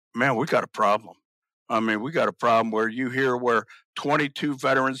man, we got a problem. I mean, we got a problem where you hear where 22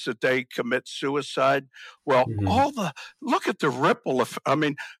 veterans a day commit suicide. Well, look at the ripple of, I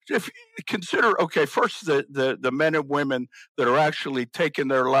mean, if you consider, okay, first the men and women that are actually taking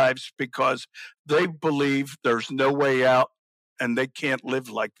their lives because they believe there's no way out and they can't live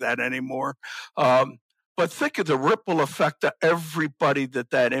like that anymore. But think of the ripple effect to everybody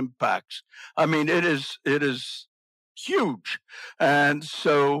that impacts. I mean, it is huge. And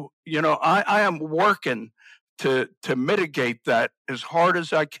so, I am working to mitigate that as hard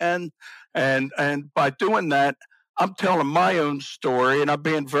as I can. And by doing that, I'm telling my own story and I'm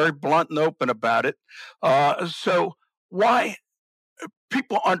being very blunt and open about it. So why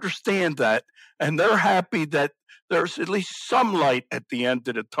people understand that and they're happy that there's at least some light at the end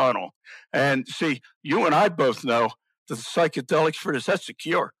of the tunnel. And see, you and I both know that the psychedelics for this, that's a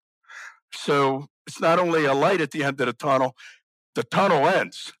cure. So it's not only a light at the end of the tunnel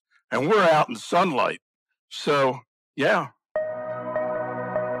ends and we're out in sunlight. So, yeah.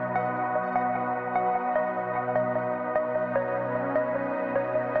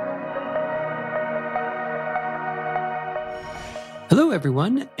 Hello,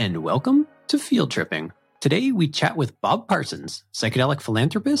 everyone, and welcome to Field Tripping. Today, we chat with Bob Parsons, psychedelic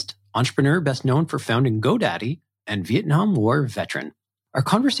philanthropist, entrepreneur best known for founding GoDaddy, and Vietnam War veteran. Our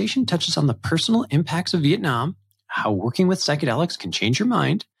conversation touches on the personal impacts of Vietnam, how working with psychedelics can change your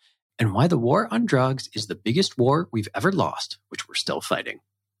mind, and why the war on drugs is the biggest war we've ever lost, which we're still fighting.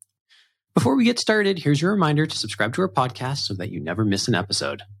 Before we get started, here's your reminder to subscribe to our podcast so that you never miss an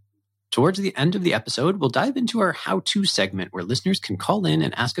episode. Towards the end of the episode, we'll dive into our how-to segment where listeners can call in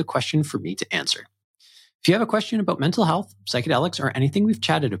and ask a question for me to answer. If you have a question about mental health, psychedelics, or anything we've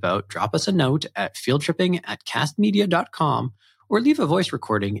chatted about, drop us a note at fieldtripping@castmedia.com or leave a voice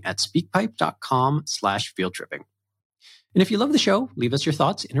recording at speakpipe.com/fieldtripping. And if you love the show, leave us your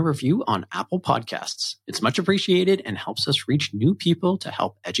thoughts in a review on Apple Podcasts. It's much appreciated and helps us reach new people to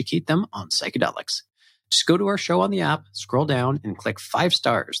help educate them on psychedelics. Just go to our show on the app, scroll down, and click 5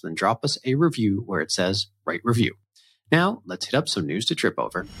 stars, then drop us a review where it says Write Review. Now, let's hit up some news to trip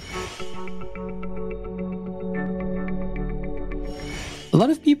over. A lot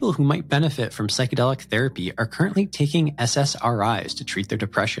of people who might benefit from psychedelic therapy are currently taking SSRIs to treat their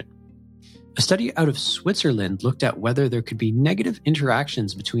depression. A study out of Switzerland looked at whether there could be negative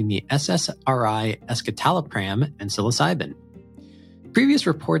interactions between the SSRI escitalopram and psilocybin. Previous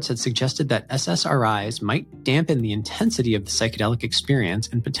reports had suggested that SSRIs might dampen the intensity of the psychedelic experience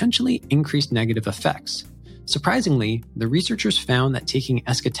and potentially increase negative effects. Surprisingly, the researchers found that taking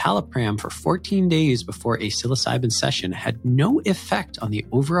escitalopram for 14 days before a psilocybin session had no effect on the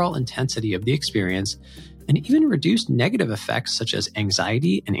overall intensity of the experience and even reduced negative effects such as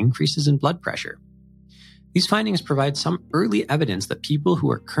anxiety and increases in blood pressure. These findings provide some early evidence that people who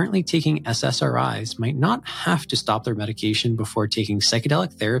are currently taking SSRIs might not have to stop their medication before taking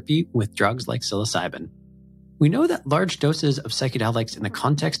psychedelic therapy with drugs like psilocybin. We know that large doses of psychedelics in the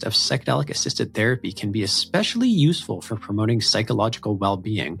context of psychedelic-assisted therapy can be especially useful for promoting psychological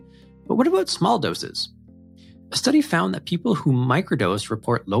well-being. But what about small doses? A study found that people who microdose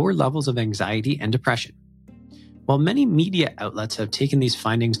report lower levels of anxiety and depression. While many media outlets have taken these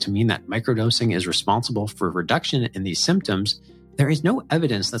findings to mean that microdosing is responsible for a reduction in these symptoms, there is no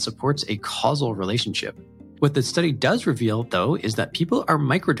evidence that supports a causal relationship. What the study does reveal, though, is that people are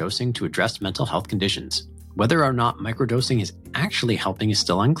microdosing to address mental health conditions. Whether or not microdosing is actually helping is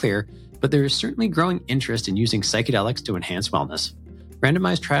still unclear, but there is certainly growing interest in using psychedelics to enhance wellness.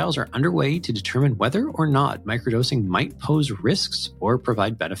 Randomized trials are underway to determine whether or not microdosing might pose risks or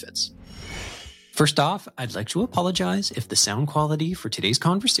provide benefits. First off, I'd like to apologize if the sound quality for today's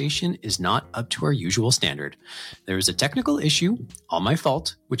conversation is not up to our usual standard. There is a technical issue, all my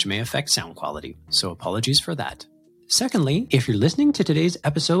fault, which may affect sound quality, so apologies for that. Secondly, if you're listening to today's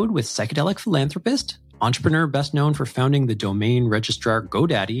episode with psychedelic philanthropist, entrepreneur best known for founding the domain registrar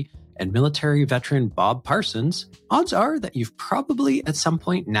GoDaddy, and military veteran Bob Parsons, odds are that you've probably at some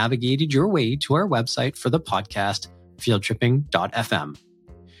point navigated your way to our website for the podcast, fieldtripping.fm.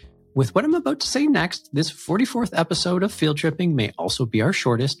 With what I'm about to say next, this 44th episode of Field Tripping may also be our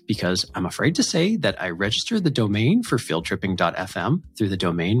shortest because I'm afraid to say that I registered the domain for fieldtripping.fm through the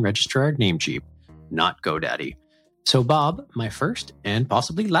domain registrar Namecheap, not GoDaddy. So Bob, my first and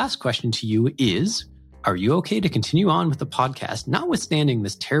possibly last question to you is, are you okay to continue on with the podcast, notwithstanding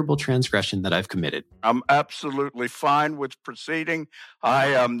this terrible transgression that I've committed? I'm absolutely fine with proceeding. I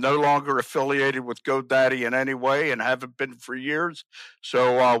am no longer affiliated with GoDaddy in any way and haven't been for years.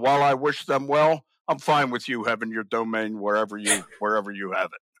 So while I wish them well, I'm fine with you having your domain wherever you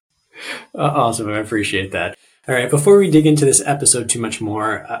have it. Awesome. I appreciate that. All right, before we dig into this episode too much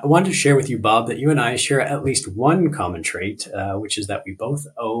more, I wanted to share with you, Bob, that you and I share at least one common trait, which is that we both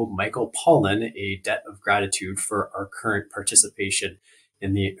owe Michael Pollan a debt of gratitude for our current participation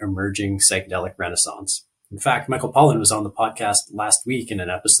in the emerging psychedelic renaissance. In fact, Michael Pollan was on the podcast last week in an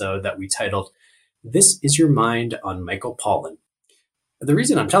episode that we titled, "This is Your Mind on Michael Pollan." The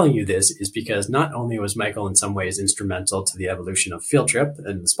reason I'm telling you this is because not only was Michael in some ways instrumental to the evolution of Field Trip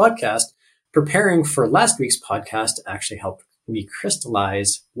and this podcast, preparing for last week's podcast actually helped me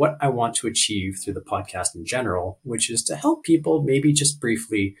crystallize what I want to achieve through the podcast in general, which is to help people maybe just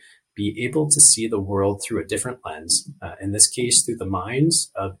briefly be able to see the world through a different lens, in this case, through the minds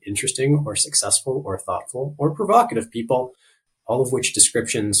of interesting or successful or thoughtful or provocative people, all of which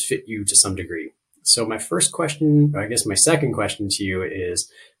descriptions fit you to some degree. So my first question, or I guess my second question to you is,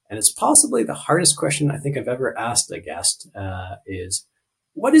 and it's possibly the hardest question I think I've ever asked a guest, is,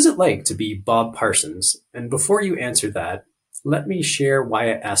 what is it like to be Bob Parsons? And before you answer that, let me share why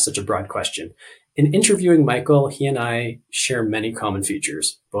I asked such a broad question. In interviewing Michael, he and I share many common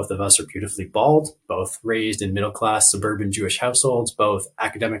features. Both of us are beautifully bald, both raised in middle-class suburban Jewish households, both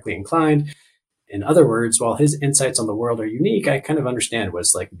academically inclined. In other words, while his insights on the world are unique, I kind of understand what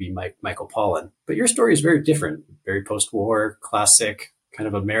it's like to be Michael Pollan. But your story is very different, very post-war, classic, kind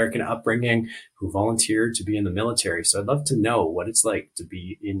of American upbringing, who volunteered to be in the military. So I'd love to know what it's like to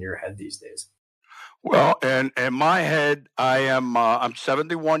be in your head these days. Well, and in my head, I'm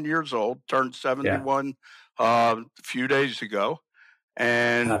 71 years old, turned 71 a few days ago,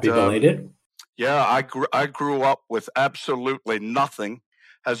 and happy belated. Yeah, I grew up with absolutely nothing.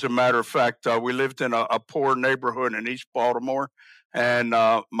 As a matter of fact, we lived in a poor neighborhood in East Baltimore, and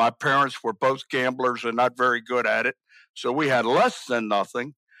my parents were both gamblers and not very good at it. So we had less than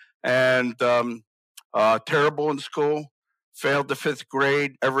nothing, and terrible in school. Failed the fifth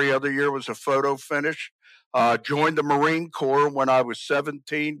grade. Every other year was a photo finish. Joined the Marine Corps when I was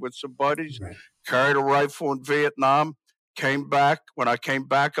 17 with some buddies. Right. Carried a rifle in Vietnam. Came back. When I came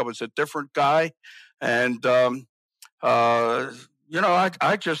back, I was a different guy. And,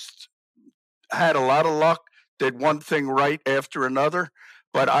 I just had a lot of luck, did one thing right after another.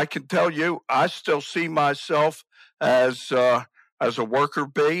 But I can tell you, I still see myself as a worker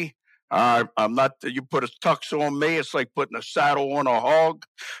bee. I'm not. You put a tux on me, it's like putting a saddle on a hog.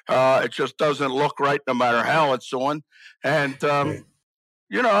 It just doesn't look right, no matter how it's on. And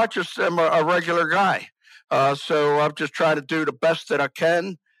I just am a regular guy. So I'm just trying to do the best that I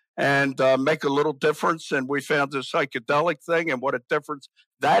can and make a little difference. And we found this psychedelic thing and what a difference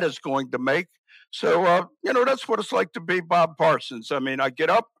that is going to make. So, that's what it's like to be Bob Parsons. I mean, I get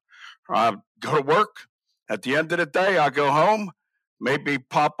up, I go to work. At the end of the day, I go home, maybe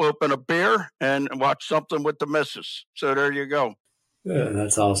pop open a beer and watch something with the missus. So there you go. Yeah,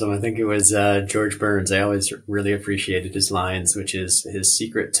 that's awesome. I think it was George Burns. I always really appreciated his lines, which is his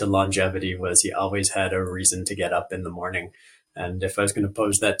secret to longevity was he always had a reason to get up in the morning. And if I was going to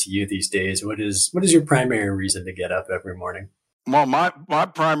pose that to you these days, what is your primary reason to get up every morning? Well, my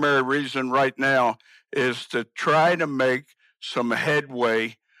primary reason right now is to try to make some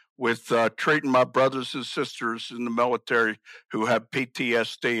headway with treating my brothers and sisters in the military who have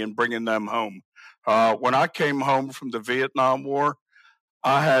PTSD and bringing them home. When I came home from the Vietnam War,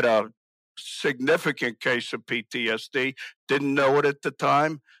 I had a significant case of PTSD. Didn't know it at the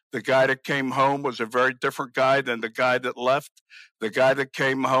time. The guy that came home was a very different guy than the guy that left. The guy that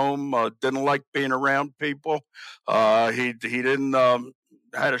came home didn't like being around people. He didn't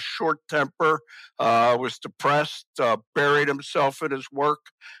had a short temper. Was depressed. Buried himself in his work,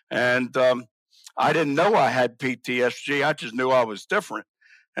 and I didn't know I had PTSD. I just knew I was different,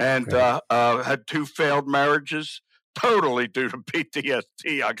 and had two failed marriages. Totally due to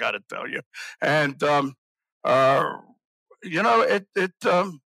PTSD, I got to tell you. And,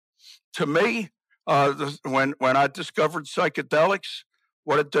 to me, when I discovered psychedelics,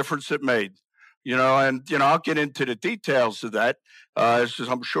 what a difference it made. I'll get into the details of that, as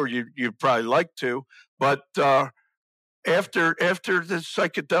I'm sure you'd probably like to. But after the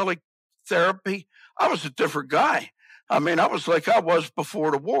psychedelic therapy, I was a different guy. I mean, I was like I was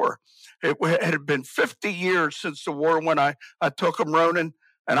before the war. It had been 50 years since the war when I took them, Ronan,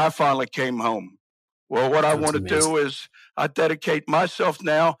 and I finally came home. Well, what I want to do is I dedicate myself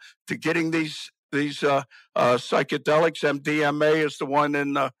now to getting these psychedelics. MDMA is the one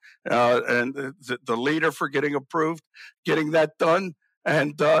and the leader for getting approved, getting that done,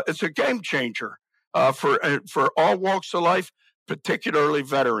 and it's a game changer for all walks of life, particularly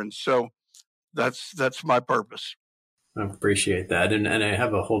veterans. So that's my purpose. I appreciate that. And I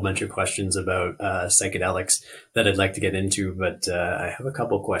have a whole bunch of questions about psychedelics that I'd like to get into, but I have a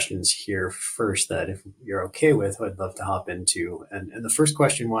couple of questions here first that, if you're okay with, I'd love to hop into. And the first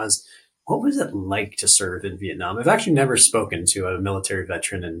question was, what was it like to serve in Vietnam? I've actually never spoken to a military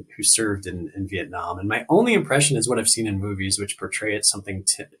veteran who served in Vietnam. And my only impression is what I've seen in movies, which portray it something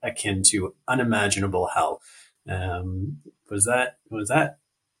akin to unimaginable hell. Was that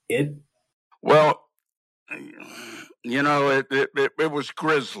it? Well, it was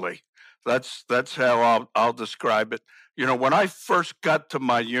grisly. That's how I'll describe it. When I first got to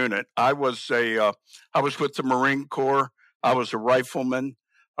my unit, I was with the Marine Corps. I was a rifleman.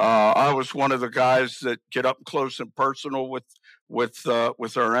 I was one of the guys that get up close and personal with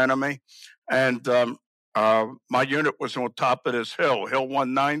our enemy, and my unit was on top of this Hill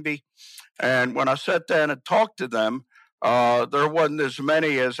 190. And when I sat down and talked to them, there wasn't as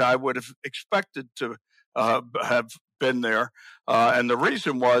many as I would have expected to have been there. And the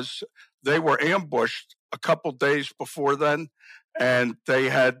reason was they were ambushed a couple days before then, and they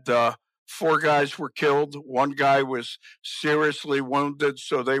had four guys were killed. One guy was seriously wounded,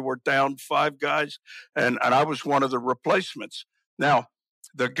 so they were down five guys, and I was one of the replacements. Now,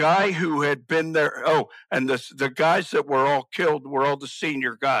 the guy who had been there, and the guys that were all killed were all the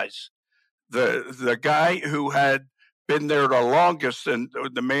senior guys. The guy who had been there the longest, and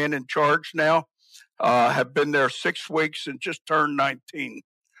the man in charge now, have been there 6 weeks and just turned 19.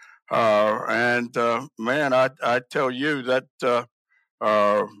 And man, I tell you that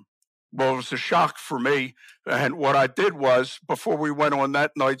well, it was a shock for me. And what I did was, before we went on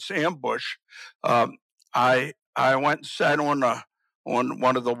that night's ambush, I went and sat on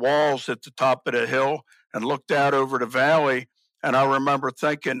one of the walls at the top of the hill and looked out over the valley. And I remember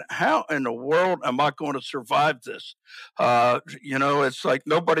thinking, how in the world am I going to survive this? It's like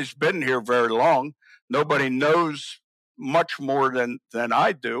nobody's been here very long. Nobody knows much more than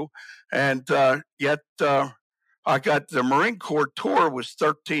I do. And yet I got the Marine Corps tour was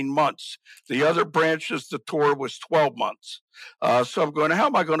 13 months. The other branches, the tour was 12 months. So I'm going, how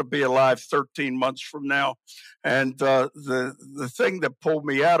am I going to be alive 13 months from now? And the thing that pulled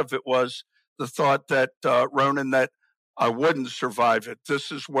me out of it was the thought that, Ronan, that I wouldn't survive it.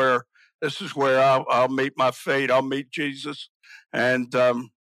 This is where I'll meet my fate. I'll meet Jesus. And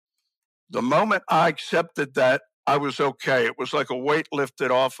the moment I accepted that, I was okay. It was like a weight lifted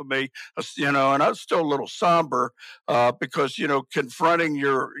off of me, and I was still a little somber because, confronting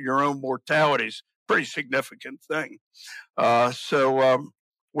your own mortality is a pretty significant thing. So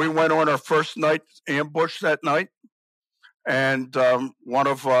we went on our first night ambush that night, and one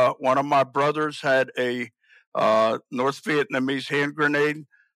of my brothers had a North Vietnamese hand grenade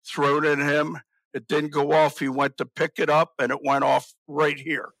thrown at him. It didn't go off. He went to pick it up, and it went off right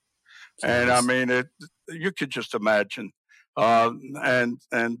here. And I mean, you could just imagine. And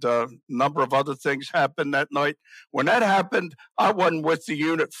a number of other things happened that night. When that happened, I wasn't with the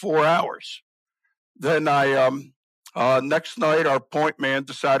unit 4 hours. Then next night, our point man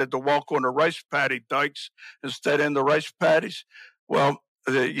decided to walk on the rice paddy dikes instead in the rice paddies. Well,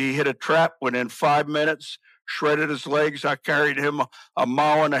 he hit a trap within 5 minutes, shredded his legs. I carried him a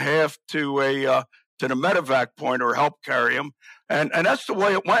mile and a half to the medevac point, or help carry him. And that's the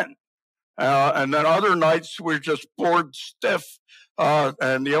way it went. And then other nights we're just bored stiff,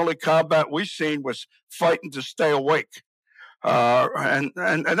 and the only combat we seen was fighting to stay awake, and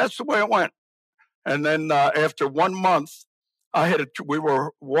that's the way it went. And then after 1 month, we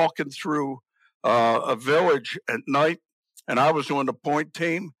were walking through a village at night, and I was on the point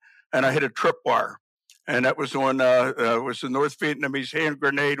team, and I hit a tripwire, and that was on was the North Vietnamese hand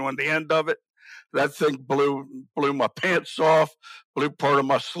grenade on the end of it. That thing blew my pants off, blew part of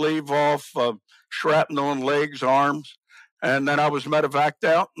my sleeve off, shrapnel on legs, arms. And then I was medevaced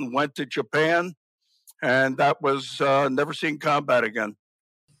out and went to Japan. And that was never seen combat again.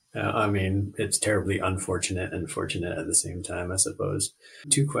 I mean, it's terribly unfortunate and fortunate at the same time, I suppose.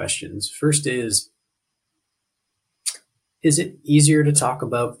 Two questions. First is it easier to talk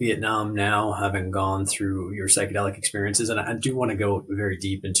about Vietnam now, having gone through your psychedelic experiences? And I do want to go very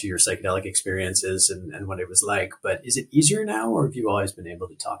deep into your psychedelic experiences and what it was like, but is it easier now, or have you always been able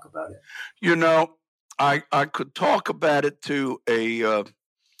to talk about it? I could talk about it to a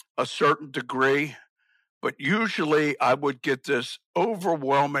certain degree, but usually I would get this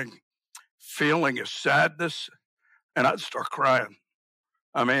overwhelming feeling of sadness, and I'd start crying.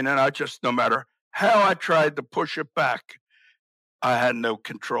 I mean, and I just, no matter how I tried to push it back, I had no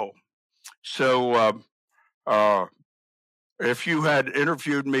control. So if you had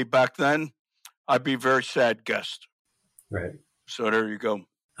interviewed me back then, I'd be a very sad guest. Right. So there you go.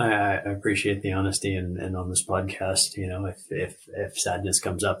 I appreciate the honesty, and on this podcast, if sadness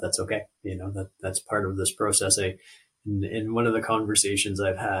comes up, that's okay. That's part of this process. In one of the conversations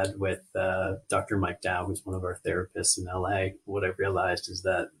I've had with Dr. Mike Dow, who's one of our therapists in LA, what I've realized is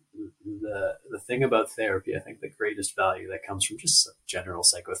that the thing about therapy, I think the greatest value that comes from just general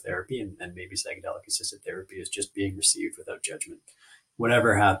psychotherapy and maybe psychedelic assisted therapy is just being received without judgment.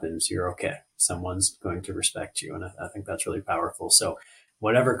 Whatever happens, you're okay. Someone's going to respect you, and I think that's really powerful. So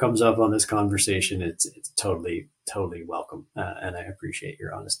whatever comes up on this conversation, it's totally welcome, and I appreciate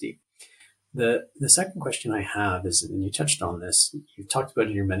your honesty. The second question I have is, and you touched on this, you've talked about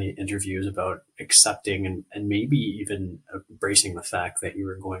in your many interviews about accepting and maybe even embracing the fact that you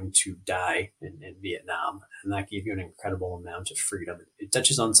were going to die in Vietnam, and that gave you an incredible amount of freedom. It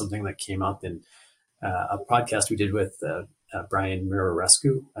touches on something that came up in a podcast we did with Brian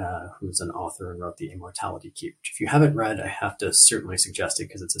Mirarescu, who's an author and wrote The Immortality Key, which if you haven't read, I have to certainly suggest it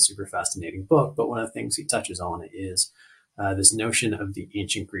because it's a super fascinating book. But one of the things he touches on is this notion of the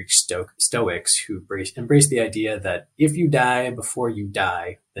ancient Greek Stoics who embrace the idea that if you die before you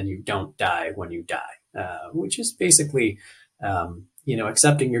die, then you don't die when you die, which is basically,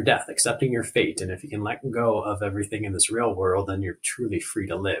 accepting your death, accepting your fate. And if you can let go of everything in this real world, then you're truly free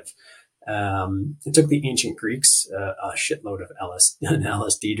to live. It took the ancient Greeks a shitload of an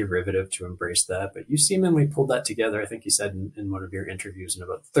LSD derivative to embrace that, but you seemingly pulled that together, I think you said in one of your interviews, in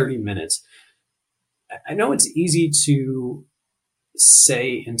about 30 minutes. I know it's easy to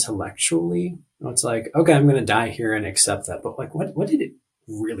say intellectually. It's like, okay, I'm going to die here and accept that. But like, what did it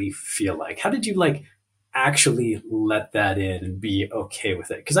really feel like? How did you actually let that in and be okay with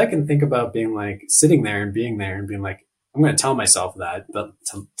it? Because I can think about being sitting there and being like, I'm going to tell myself that, but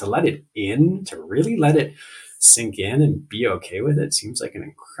to let it in, to really let it sink in and be okay with it seems like an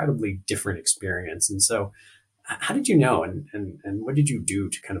incredibly different experience. And so how did you know, and what did you do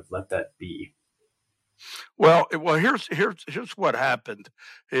to kind of let that be? Well, here's what happened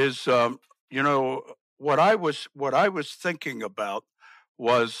is, what I was thinking about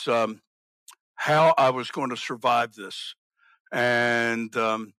was how I was going to survive this. And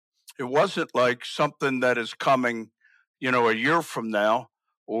it wasn't like something that is coming, a year from now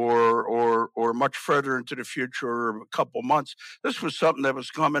or much further into the future, or a couple months. This was something that was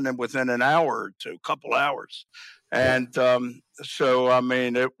coming in within an hour or two, couple hours. And so, I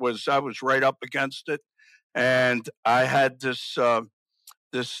mean, I was right up against it. And I had this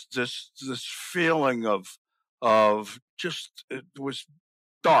feeling of just, it was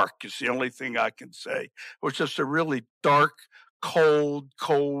dark is the only thing I can say. It was just a really dark, cold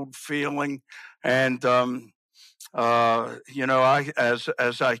feeling. And I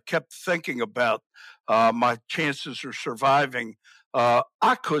as I kept thinking about my chances of surviving,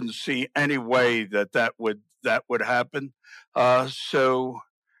 I couldn't see any way that would happen. So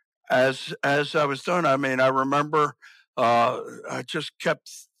as I was doing, I mean, I remember I just kept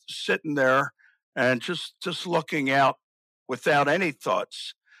sitting there and just looking out without any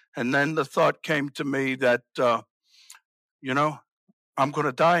thoughts. And then the thought came to me that I'm going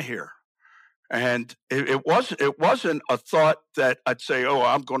to die here. And it wasn't a thought that I'd say, oh,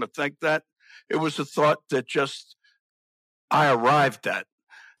 I'm going to think that. It was a thought that just I arrived at.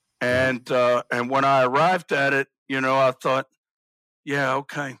 And when I arrived at it, I thought, yeah,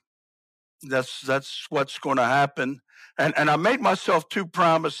 okay, that's what's going to happen. And I made myself two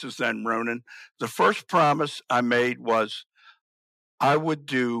promises then, Ronan. The first promise I made was I would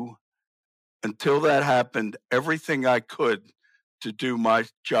do, until that happened, everything I could to do my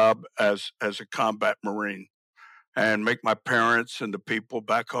job as a combat Marine and make my parents and the people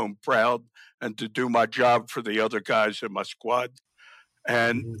back home proud, and to do my job for the other guys in my squad.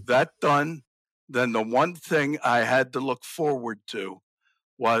 And that done, then the one thing I had to look forward to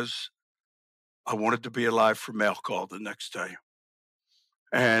was I wanted to be alive for mail call the next day.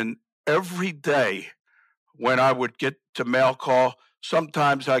 And every day when I would get to mail call,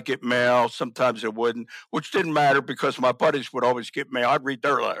 sometimes I get mail, sometimes it wouldn't, which didn't matter because my buddies would always get mail. I'd read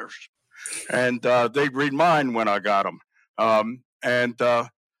their letters, and they'd read mine when I got them. It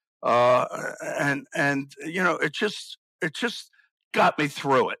just got me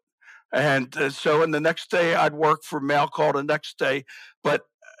through it. And so, in the next day, I'd work for mail call the next day. But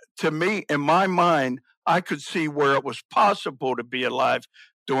to me, in my mind, I could see where it was possible to be alive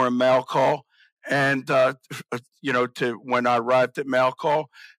during mail call, and to when I arrived at mail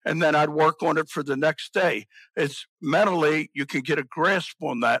call, and then I'd work on it for the next day. It's mentally, you can get a grasp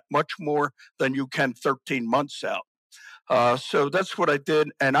on that much more than you can 13 months out. So that's what I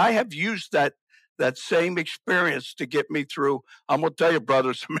did, and I have used that same experience to get me through. I'm gonna tell you,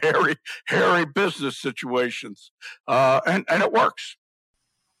 brother, some hairy business situations, and it works.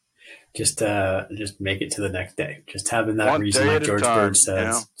 Just make it to the next day. Just having that One reason, day like at a George time. Bird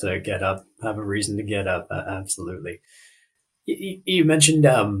Yeah. says, to get up, have a reason to get up. Absolutely. You mentioned,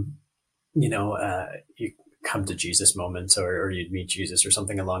 you come to Jesus moments, or you'd meet Jesus or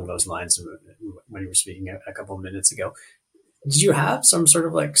something along those lines when you were speaking a couple of minutes ago. Did you have some sort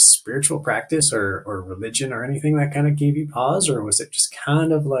of like spiritual practice or religion or anything that kind of gave you pause? Or was it just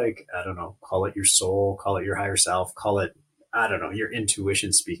kind of like, I don't know, call it your soul, call it your higher self, call it, I don't know, your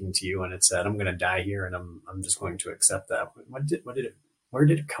intuition speaking to you and it said, I'm going to die here and I'm just going to accept that. Where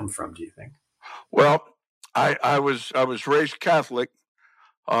did it come from, do you think? Well, I was raised Catholic,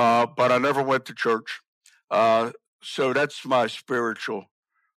 but I never went to church. Uh, so that's my spiritual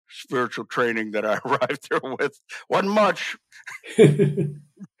training that I arrived there with. Wasn't much.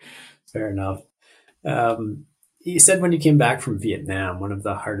 Fair enough. You said when you came back from Vietnam, one of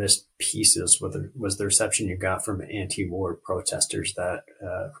the hardest pieces was the reception you got from anti-war protesters that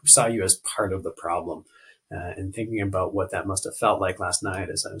who saw you as part of the problem. And thinking about what that must have felt like last night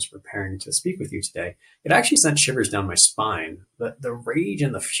as I was preparing to speak with you today, it actually sent shivers down my spine. The rage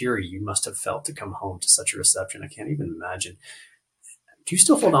and the fury you must have felt to come home to such a reception, I can't even imagine. Do you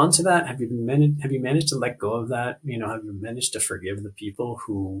still hold on to that? Have you managed to let go of that? Have you managed to forgive the people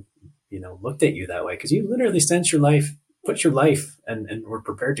who, looked at you that way? Because you literally spent your life, put your life, and were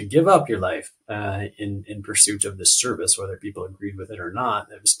prepared to give up your life in pursuit of this service, whether people agreed with it or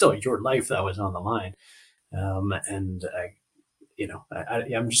not. It was still your life that was on the line. And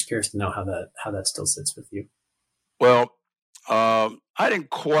I'm just curious to know how that still sits with you. Well, I didn't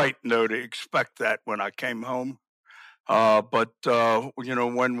quite know to expect that when I came home. But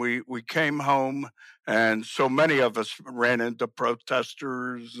when we came home, and so many of us ran into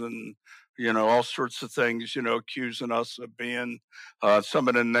protesters and all sorts of things, accusing us of being. Some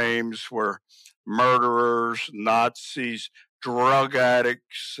of the names were murderers, Nazis, drug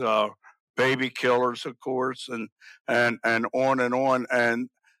addicts, baby killers, of course, and on and on. And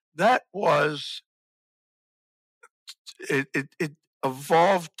that was it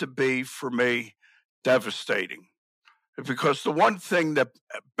evolved to be for me devastating, because the one thing that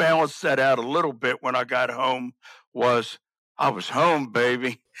balanced that out a little bit when I got home was I was home,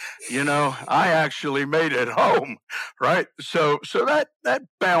 baby. I actually made it home, right? So that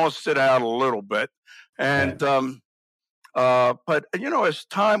balanced it out a little bit, Right. and but as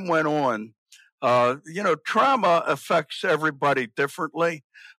time went on, trauma affects everybody differently.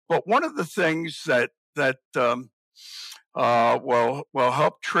 But one of the things that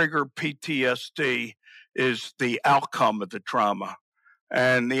help trigger PTSD is the outcome of the trauma,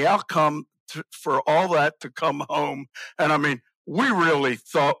 and the outcome for all that to come home. And I mean, we really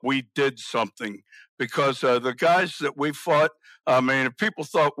thought we did something, because the guys that we fought, I mean, if people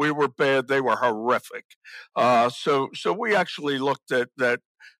thought we were bad, they were horrific. So we actually looked at that.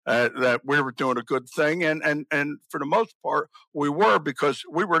 That we were doing a good thing, and for the most part, we were, because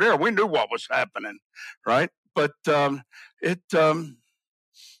we were there. We knew what was happening, right? But it, I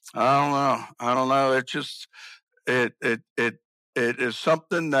don't know. It, it, it, it is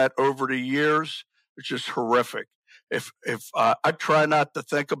something that over the years, it's just horrific. If I try not to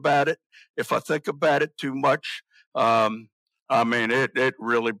think about it, if I think about it too much, I mean, it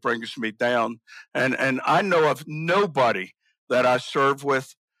really brings me down. And I know of nobody that I serve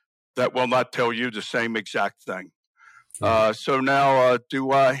with that will not tell you the same exact thing. Right. So now,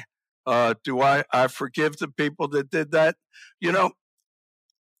 I forgive the people that did that? You know,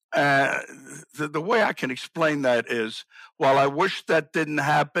 uh, the way I can explain that is, while I wish that didn't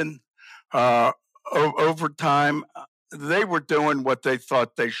happen, uh, over time, they were doing what they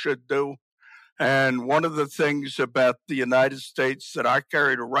thought they should do. And one of the things about the United States that I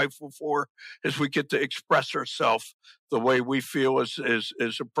carried a rifle for is we get to express ourselves the way we feel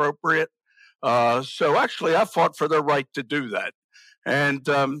is appropriate. So actually, I fought for their right to do that, and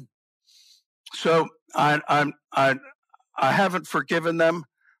so I haven't forgiven them,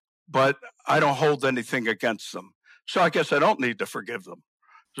 but I don't hold anything against them. So I guess I don't need to forgive them.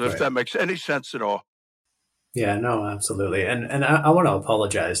 So if Right. that makes any sense at all. Yeah, no, absolutely. And I want to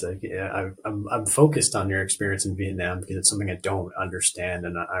apologize. Like, yeah, I'm focused on your experience in Vietnam because it's something I don't understand,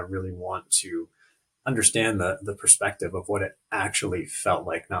 and I really want to understand the perspective of what it actually felt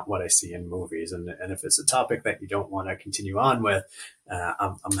like, not what I see in movies. And if it's a topic that you don't want to continue on with,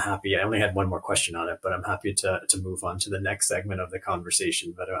 I'm happy. I only had one more question on it, but I'm happy to move on to the next segment of the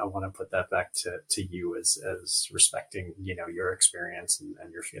conversation. But I want to put that back to you as respecting, your experience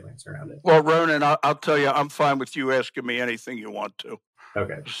and your feelings around it. Well, Ronan, I'll tell you, I'm fine with you asking me anything you want to.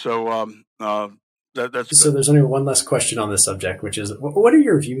 Okay. So that's So good. there's only one last question on this subject, which is, what are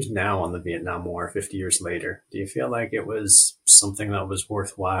your views now on the Vietnam War 50 years later? Do you feel like it was something that was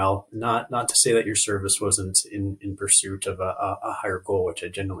worthwhile? Not to say that your service wasn't in pursuit of a higher goal, which I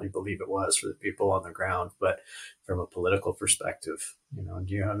genuinely believe it was for the people on the ground, but from a political perspective, do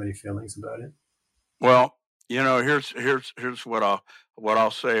you have any feelings about it? Well, here's what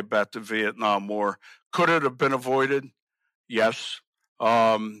I'll say about the Vietnam War. Could it have been avoided? Yes.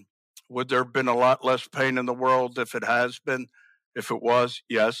 Um, would there have been a lot less pain in the world if it has been? If it was,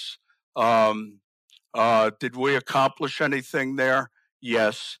 yes. Um, did we accomplish anything there?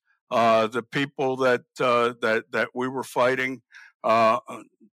 Yes. The people that we were fighting, uh,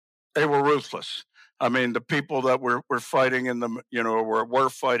 they were ruthless. I mean, the people that were fighting in the were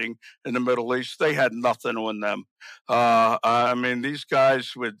fighting in the Middle East, they had nothing on them. I mean, these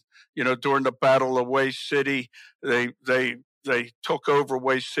guys would during the Battle of Way City, they took over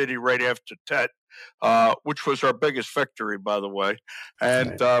Way City right after Tet, which was our biggest victory, by the way,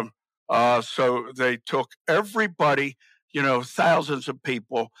 and Right. so they took everybody, thousands of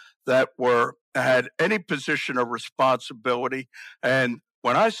people that had any position of responsibility. And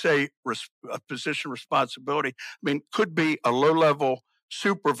when I say a position of responsibility, I mean could be a low-level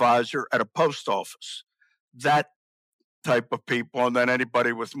supervisor at a post office, that type of people, and then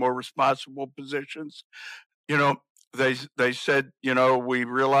anybody with more responsible positions. You know, they said, we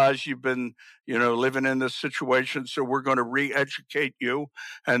realize you've been, living in this situation, so we're going to re-educate you.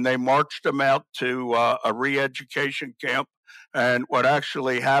 And they marched them out to a re-education camp. And what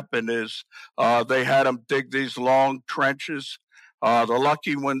actually happened is they had them dig these long trenches. The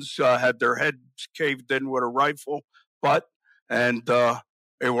lucky ones had their heads caved in with a rifle butt, and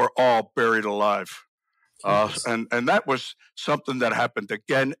they were all buried alive. And that was something that happened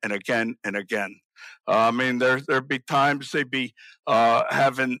again and again and again. I mean, there'd be times they'd be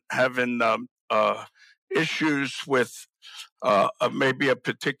having issues with maybe a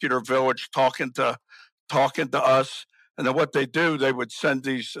particular village talking to us. And then what they do, they would send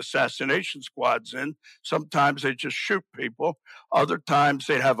these assassination squads in. Sometimes they just shoot people. Other times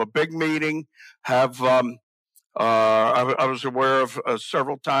they'd have a big meeting, have I was aware of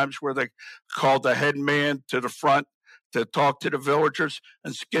several times where they called the head man to the front to talk to the villagers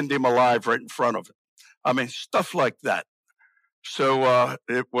and skinned him alive right in front of it. I mean, stuff like that. So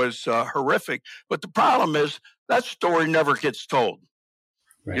it was horrific. But the problem is that story never gets told.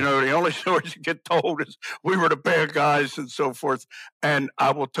 Right. The only stories that get told is we were the bad guys and so forth. And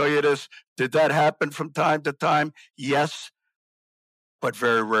I will tell you this: did that happen from time to time? Yes, but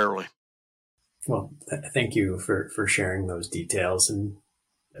very rarely. Well, thank you for sharing those details and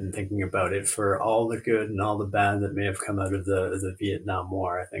thinking about it, for all the good and all the bad that may have come out of the Vietnam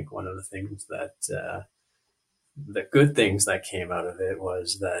War. I think one of the things that the good things that came out of it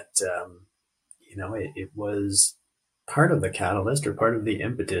was that it was part of the catalyst or part of the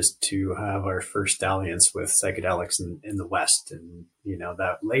impetus to have our first dalliance with psychedelics in the West, and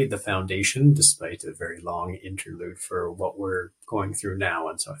that laid the foundation, despite a very long interlude, for what we're going through now.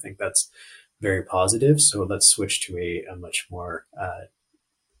 And so I think that's very positive. So let's switch to a much more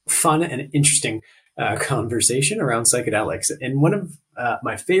fun and interesting conversation around psychedelics. And one of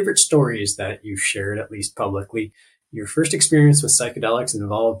my favorite stories that you shared, at least publicly, your first experience with psychedelics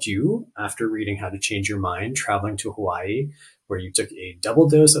involved you, after reading How to Change Your Mind, traveling to Hawaii, where you took a double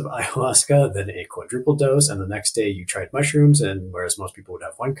dose of ayahuasca, then a quadruple dose, and the next day you tried mushrooms. And whereas most people would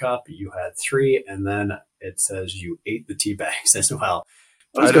have 1 cup, you had 3, and then it says you ate the tea bags as well.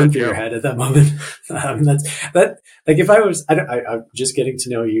 What was going through your head at that moment? Like if I was, I'm just getting to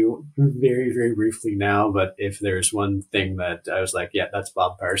know you very, very briefly now, but if there's one thing that I was like, yeah, that's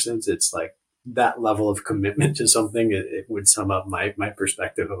Bob Parsons, it's like that level of commitment to something, it would sum up my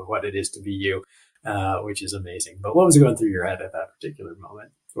perspective of what it is to be you, which is amazing. But what was going through your head at that particular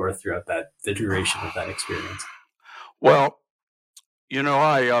moment, or throughout the duration of that experience? Well,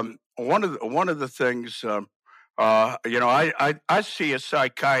 I one of the things I see a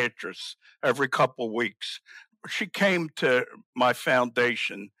psychiatrist every couple of weeks. She came to my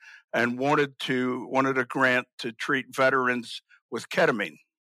foundation and wanted a grant to treat veterans with ketamine.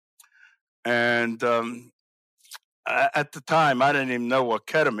 And at the time, I didn't even know what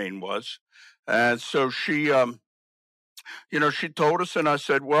ketamine was. And so she told us, and I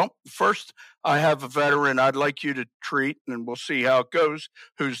said, well, first, I have a veteran I'd like you to treat, and we'll see how it goes.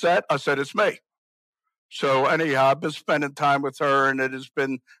 Who's that? I said, it's me. So anyhow, I've been spending time with her, and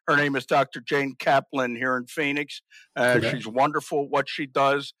her name is Dr. Jane Kaplan here in Phoenix. Okay. She's wonderful what she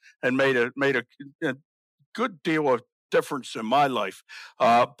does, and made a good deal of difference in my life.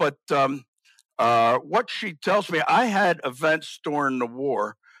 But what she tells me, I had events during the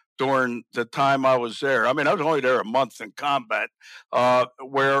war, during the time I was there. I mean, I was only there a month in combat,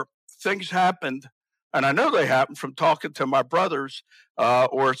 where things happened, and I know they happened from talking to my brothers,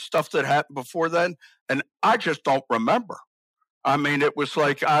 or stuff that happened before then, and I just don't remember. I mean, it was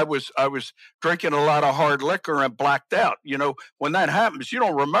like I was drinking a lot of hard liquor and blacked out. When that happens, you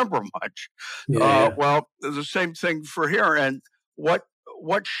don't remember much. Yeah. Well, the same thing for here. And what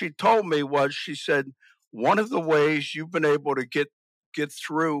she told me was, she said, one of the ways you've been able to get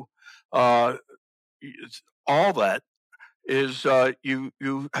through uh, all that is, you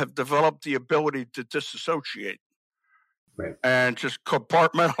have developed the ability to disassociate Right. and just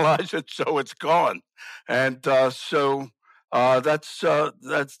compartmentalize it so it's gone. And so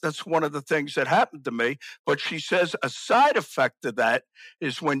that's one of the things that happened to me. But she says a side effect of that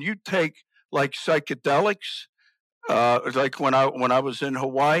is when you take like psychedelics, like when I was in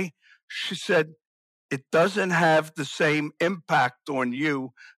Hawaii. She said it doesn't have the same impact on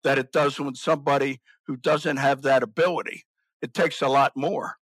you that it does when somebody who doesn't have that ability. It takes a lot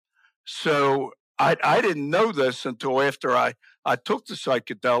more. So I didn't know this until after I took the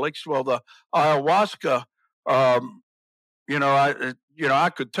psychedelics. Well, the ayahuasca, um,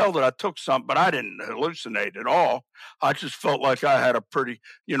 I could tell that I took something, but I didn't hallucinate at all. I just felt like I had a pretty,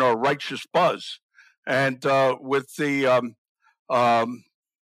 righteous buzz. And um,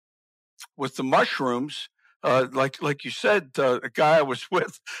 with the mushrooms, like you said, the guy I was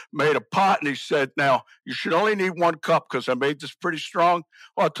with made a pot, and he said, "Now you should only need 1 cup because I made this pretty strong."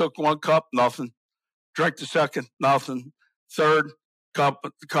 Well, I took 1 cup, nothing. Drank the second, nothing. Third cup,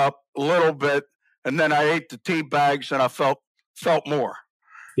 a little bit, and then I ate the tea bags, and I felt more.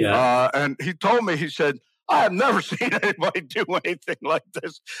 Yeah. And he told me, he said, "I have never seen anybody do anything like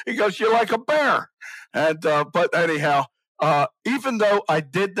this." He goes, "You're like a bear." And but anyhow, even though I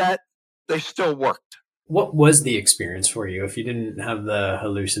did that, they still worked. What was the experience for you? If you didn't have the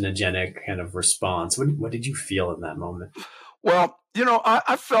hallucinogenic kind of response, what did you feel in that moment? Well,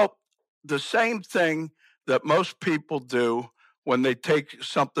 I felt the same thing that most people do when they take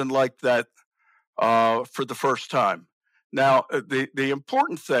something like that for the first time. Now, the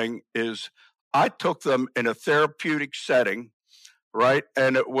important thing is I took them in a therapeutic setting, right?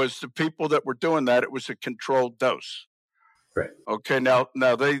 And it was the people that were doing that. It was a controlled dose. Right. Okay. Now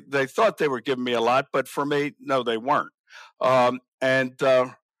they thought they were giving me a lot, but for me, no, they weren't. And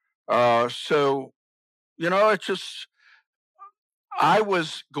so it's just, I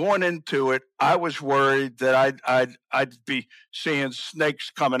was going into it. I was worried that I'd be seeing snakes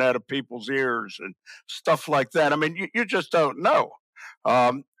coming out of people's ears and stuff like that. I mean, you just don't know.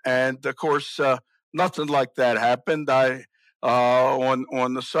 And of course, nothing like that happened. On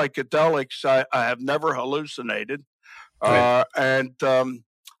the psychedelics, I have never hallucinated, Right. and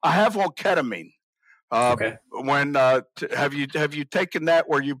I have on ketamine. Okay. Have you taken that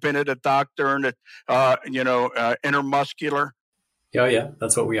where you've been at a doctor and intermuscular? Oh yeah,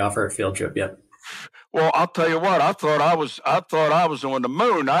 that's what we offer at Field Trip. Yep. Well, I'll tell you what. I thought I was on the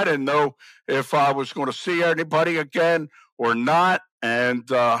moon. I didn't know if I was going to see anybody again or not. And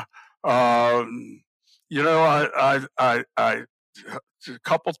I a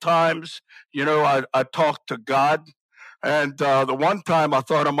couple times, I talked to God. And the one time I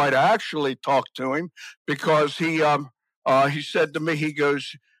thought I might actually talk to him, because he said to me, he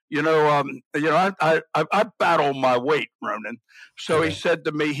goes, I battle my weight, Ronan. So he Okay. said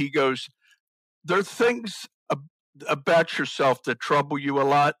to me, he goes, there are things about yourself that trouble you a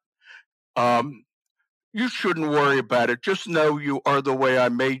lot. Um, you shouldn't worry about it. Just know you are the way I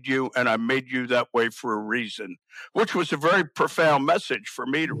made you, and I made you that way for a reason, which was a very profound message for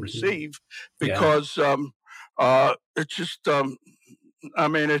me to Hmm. receive, Yeah. because it just, I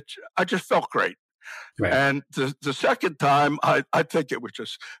just felt great. Right. And the second time, I think it was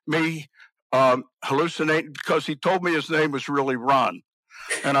just me hallucinating, because he told me his name was really Ron.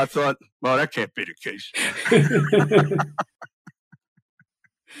 And I thought, well, that can't be the case.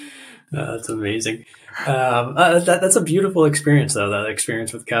 That's amazing. That's a beautiful experience, though. That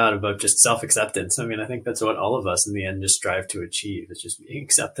experience with God about just self acceptance. I mean, I think that's what all of us in the end just strive to achieve. It's just being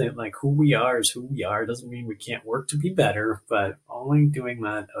accepted, like who we are is who we are. Doesn't mean we can't work to be better, but only doing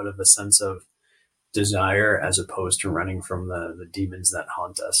that out of a sense of desire as opposed to running from the demons that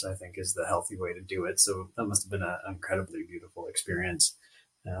haunt us, I think is the healthy way to do it. So that must have been an incredibly beautiful experience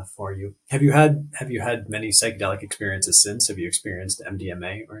for you. Have you had many psychedelic experiences since? Have you experienced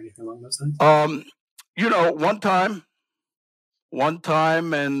MDMA or anything along those lines? Um, one time,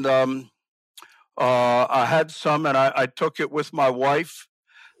 and I had some, and I took it with my wife.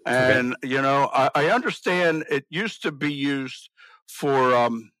 Okay. And I understand it used to be used for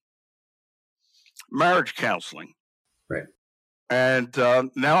marriage counseling. Right. and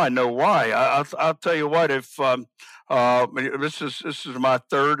now I know why. I'll tell you what. If this is my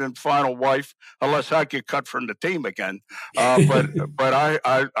third and final wife, unless I get cut from the team again. But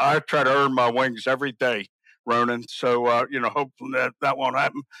I try to earn my wings every day, Ronan. So hopefully that won't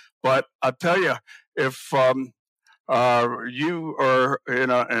happen. But I tell you, if you are in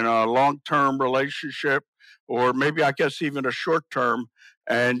a long term relationship, or maybe I guess even a short term,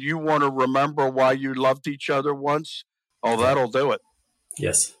 and you want to remember why you loved each other once, oh, that'll do it.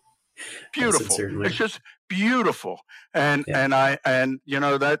 Yes. Beautiful. Yes, it's just beautiful. And yeah. and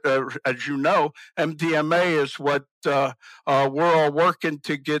that as you know, MDMA is what we're all working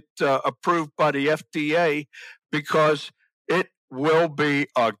to get approved by the FDA, because it will be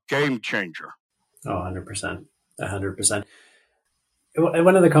a game changer. Oh, 100%. 100%.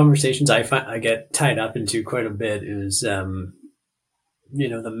 One of the conversations I get tied up into quite a bit is, the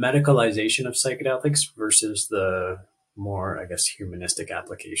medicalization of psychedelics versus the more, I guess, humanistic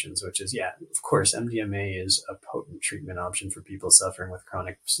applications, which is, of course, MDMA is a potent treatment option for people suffering with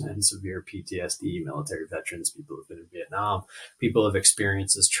chronic and severe PTSD, military veterans, people who've been in Vietnam, people who've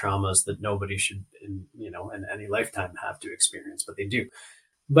experienced traumas that nobody should, in any lifetime have to experience, but they do.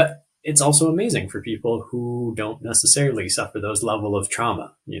 But it's also amazing for people who don't necessarily suffer those level of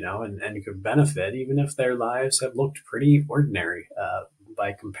trauma, and could benefit even if their lives have looked pretty ordinary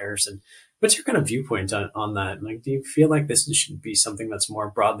by comparison. What's your kind of viewpoint on that? Like, do you feel like this should be something that's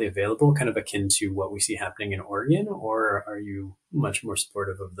more broadly available, kind of akin to what we see happening in Oregon, or are you much more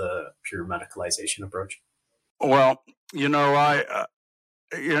supportive of the pure medicalization approach? Well,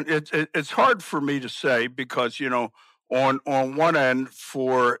 it's hard for me to say, because on one end,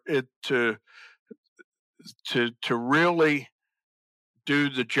 for it to really do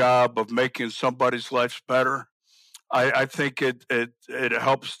the job of making somebody's life better, I think it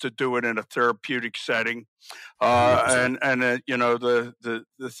helps to do it in a therapeutic setting. And the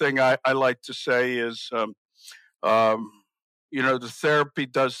thing I like to say is, the therapy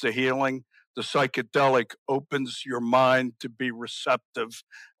does the healing. The psychedelic opens your mind to be receptive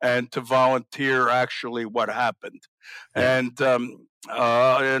and to volunteer actually what happened. Yeah.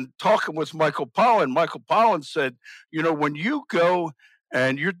 And talking with Michael Pollan said, when you go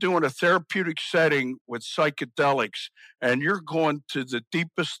and you're doing a therapeutic setting with psychedelics, and you're going to the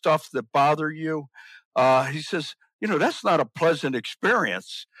deepest stuff that bother you, he says, that's not a pleasant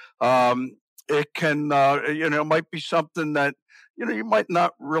experience. It can, might be something that, you might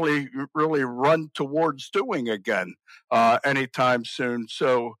not really run towards doing again anytime soon.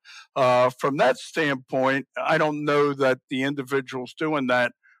 So from that standpoint, I don't know that the individuals doing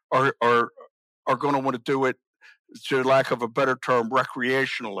that are going to want to do it, to lack of a better term,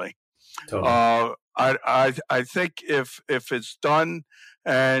 recreationally. Totally. I think if it's done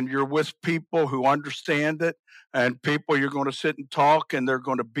and you're with people who understand it, and people you're going to sit and talk, and they're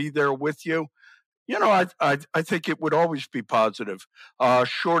going to be there with you, I think it would always be positive.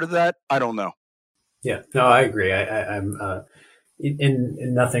 Short of that, I don't know. Yeah, no, I agree. I'm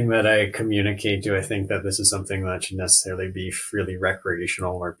in nothing that I communicate, do I think that this is something that should necessarily be really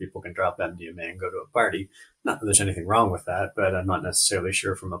recreational, where people can drop MDMA and go to a party. Not that there's anything wrong with that, but I'm not necessarily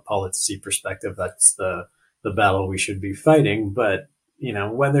sure from a policy perspective that's the battle we should be fighting. But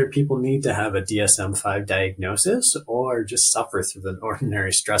whether people need to have a DSM-5 diagnosis or just suffer through the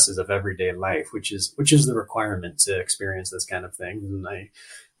ordinary stresses of everyday life, which is the requirement to experience this kind of thing. And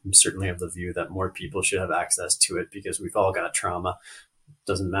I'm certainly of the view that more people should have access to it, because we've all got trauma. It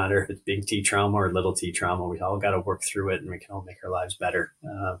doesn't matter if it's big T trauma or little T trauma. We all got to work through it, and we can all make our lives better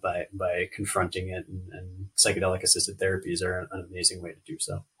by confronting it. And psychedelic assisted therapies are an amazing way to do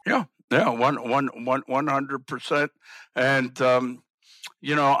so. Yeah, 100%. And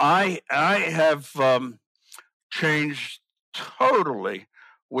I have changed totally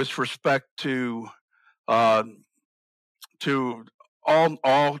with respect to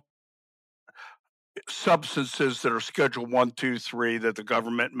all substances that are Schedule 1, 2, 3 that the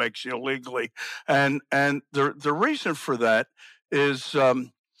government makes illegally, and the reason for that is, the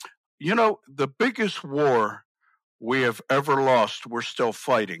biggest war we have ever lost, we're still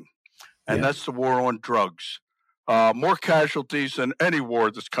fighting, and that's the war on drugs. More casualties than any war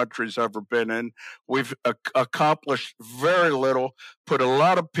this country's ever been in. We've accomplished very little, put a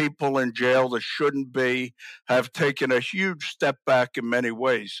lot of people in jail that shouldn't be, have taken a huge step back in many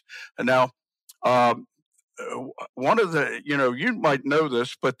ways. And now, one of the, you might know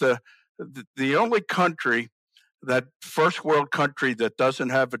this, but the only country, that first world country, that doesn't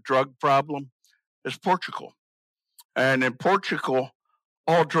have a drug problem is Portugal. And in Portugal,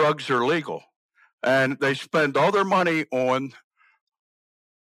 all drugs are legal. And they spend all their money on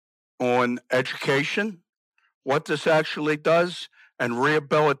education, what this actually does and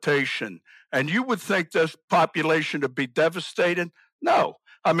rehabilitation. And you would think this population to be devastated. No.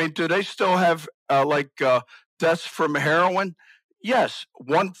 I mean, do they still have deaths from heroin? Yes,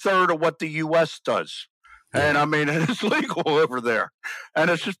 1/3 of what the U.S. does. Yeah. And I mean, it's legal over there. And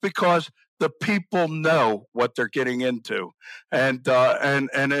it's just because the people know what they're getting into. And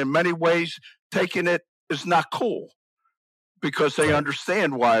in many ways, taking it is not cool because they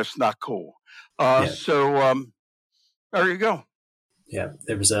understand why it's not cool. So there you go. Yeah,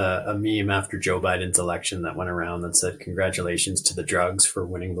 there was a meme after Joe Biden's election that went around that said, "Congratulations to the drugs for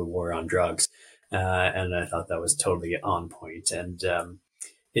winning the war on drugs." And I thought that was totally on point. And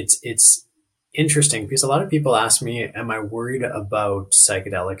it's interesting because a lot of people ask me, am I worried about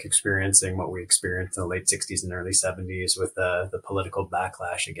psychedelic experiencing what we experienced in the late 60s and early 70s with the political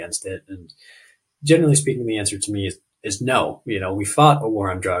backlash against it? And generally speaking, the answer to me is no. You know, we fought a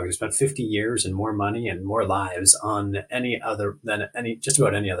war on drugs. We spent 50 years and more money and more lives on just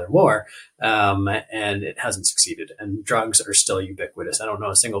about any other war. And it hasn't succeeded. And drugs are still ubiquitous. I don't know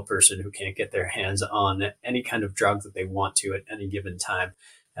a single person who can't get their hands on any kind of drug that they want to at any given time.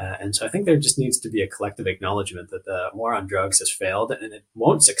 And so I think there just needs to be a collective acknowledgement that the war on drugs has failed and it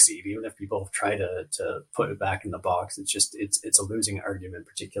won't succeed, even if people try to put it back in the box. It's just, it's a losing argument,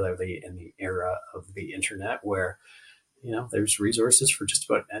 particularly in the era of the internet where, you know, there's resources for just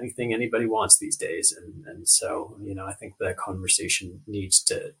about anything anybody wants these days. And so, you know, I think that conversation needs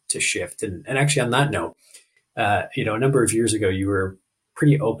to shift. And actually on that note, you know, a number of years ago, you were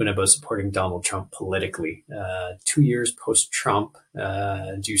pretty open about supporting Donald Trump politically. 2 years post-Trump,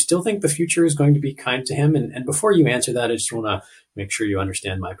 do you still think the future is going to be kind to him? And before you answer that, I just want to make sure you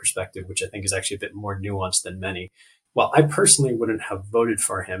understand my perspective, which I think is actually a bit more nuanced than many. While I personally wouldn't have voted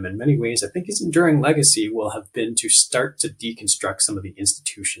for him, in many ways, I think his enduring legacy will have been to start to deconstruct some of the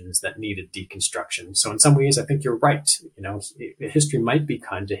institutions that needed deconstruction. So in some ways, I think you're right. You know, history might be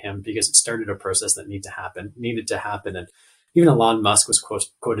kind to him because it started a process that needed to happen. And even Elon Musk was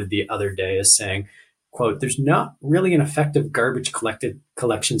quoted the other day as saying, quote, "There's not really an effective garbage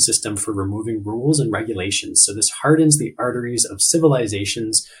collection system for removing rules and regulations. So this hardens the arteries of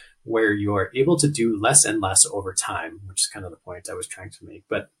civilizations where you are able to do less and less over time," which is kind of the point I was trying to make.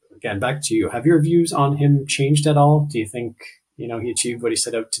 But again, back to you. Have your views on him changed at all? Do you think, you know, he achieved what he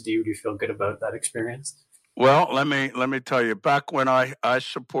set out to do? Do you feel good about that experience? Well, let me tell you, back when I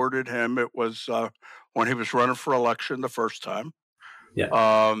supported him, it was when he was running for election the first time. Yeah.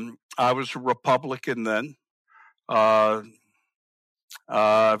 I was a Republican then. I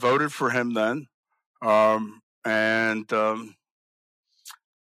voted for him then.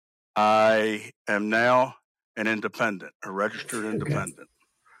 I am now an independent, a registered independent. Okay.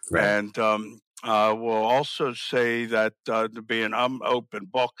 Right. And I will also say that I'm open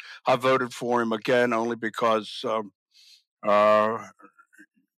book, I voted for him again only because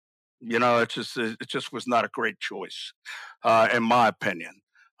you know, it just was not a great choice, in my opinion.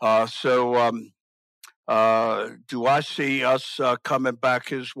 So do I see us coming back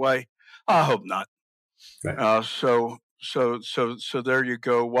his way? I hope not. Right. So there you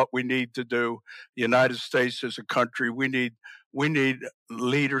go. What we need to do, the United States as a country, we need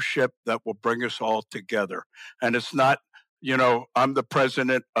leadership that will bring us all together. And it's not, you know, I'm the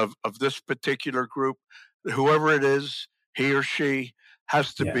president of this particular group. Whoever it is, he or she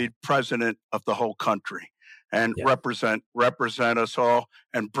has to be president of the whole country and represent us all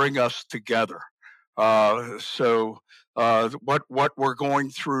and bring us together. So what we're going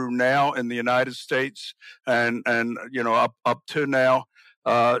through now in the United States and you know up to now,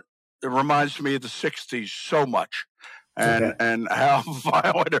 it reminds me of the 60s so much, and how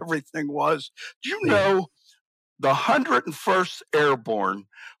violent everything was. Do you know the 101st Airborne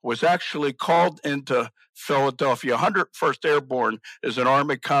was actually called into Philadelphia? 101st Airborne is an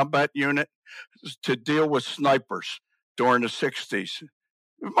Army combat unit to deal with snipers during the 60s.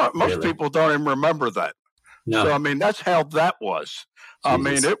 Most people don't even remember that. No. So I mean, that's how that was. Jesus. I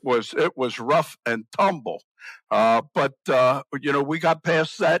mean, it was rough and tumble, but you know, we got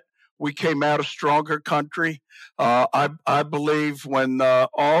past that. We came out a stronger country. I believe when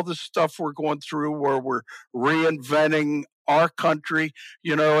all the stuff we're going through, where we're reinventing our country,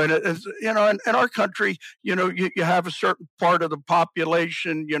 you know, and you know, in our country, you know, you have a certain part of the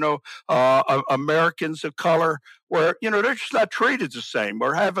population, you know, Americans of color, where, you know, they're just not treated the same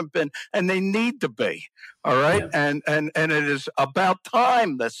or haven't been, and they need to be. All right. Yeah. And it is about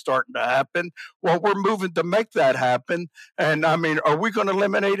time that's starting to happen. Well, we're moving to make that happen. And I mean, are we going to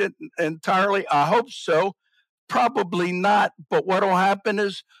eliminate it entirely? I hope so. Probably not. But what will happen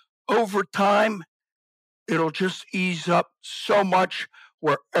is over time, it'll just ease up so much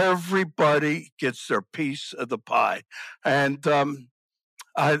where everybody gets their piece of the pie. And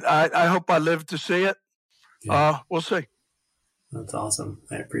I hope I live to see it. Yeah. We'll see. That's awesome.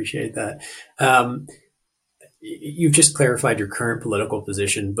 I appreciate that. You've just clarified your current political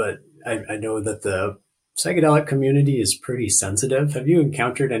position, but I know that the psychedelic community is pretty sensitive. Have you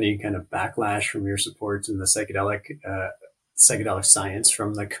encountered any kind of backlash from your supports in the psychedelic science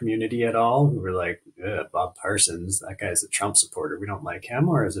from the community at all? Who were like, Bob Parsons, that guy's a Trump supporter, we don't like him?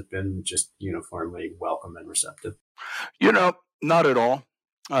 Or has it been just uniformly welcome and receptive? Not at all.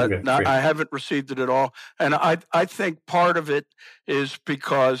 Okay, I haven't received it at all. And I think part of it is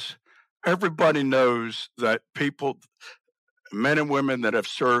because everybody knows that people, men and women that have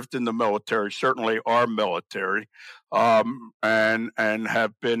served in the military, certainly our military, and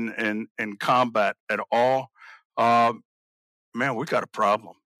have been in combat at all, man, we got a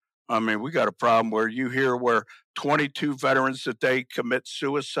problem. I mean, we got a problem where you hear where 22 veterans a day commit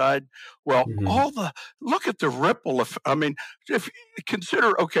suicide. Well, look at the ripple of, I mean, if you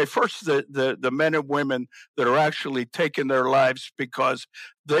consider, okay, first the men and women that are actually taking their lives because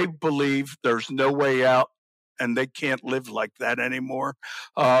they believe there's no way out and they can't live like that anymore.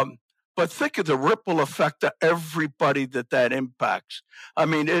 But think of the ripple effect of everybody that impacts. I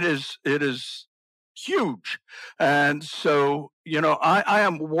mean, it is huge. And so, I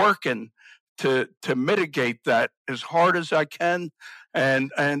am working to mitigate that as hard as I can.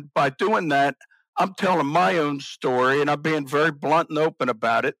 And by doing that, I'm telling my own story and I'm being very blunt and open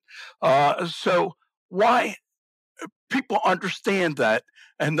about it. So why people understand that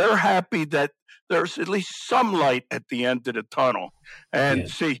and they're happy that there's at least some light at the end of the tunnel. And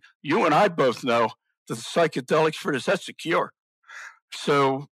see, you and I both know that the psychedelics for this, that's a cure.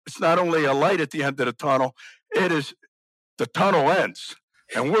 So it's not only a light at the end of the tunnel, it is the tunnel ends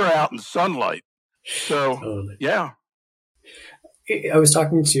and we're out in sunlight. So, totally. Yeah. I was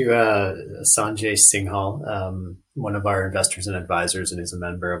talking to Sanjay Singhal, one of our investors and advisors, and he's a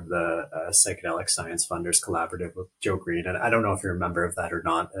member of the Psychedelic Science Funders Collaborative with Joe Green. And I don't know if you're a member of that or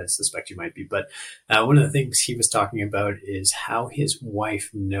not. I suspect you might be. But one of the things he was talking about is how his wife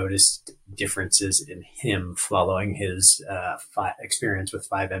noticed differences in him following his experience with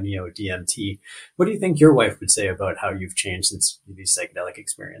 5-MeO-DMT. What do you think your wife would say about how you've changed since these psychedelic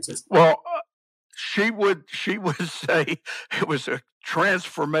experiences? Well, she would say it was a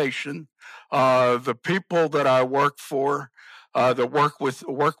transformation. The people that I work for, that work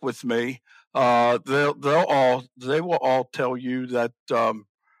with me, they will all tell you that.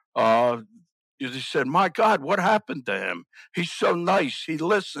 They said, "My God, what happened to him? He's so nice. He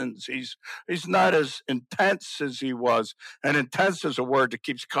listens. He's not as intense as he was." And intense is a word that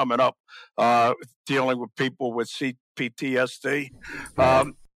keeps coming up, dealing with people with PTSD.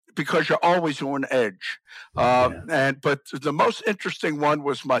 Because you're always on edge. But the most interesting one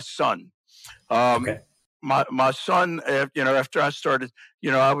was my son. My son, after I started,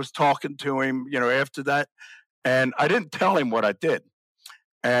 I was talking to him, after that, and I didn't tell him what I did.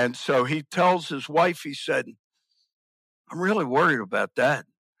 And so he tells his wife, he said, "I'm really worried about that."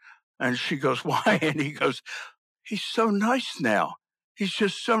 And she goes, "Why?" And he goes, "He's so nice now. He's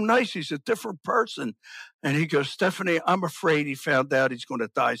just so nice. He's a different person." And he goes, "Stephanie, I'm afraid he found out he's going to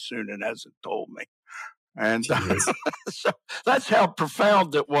die soon and hasn't told me." And so that's how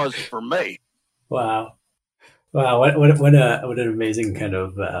profound it was for me. Wow. What an amazing kind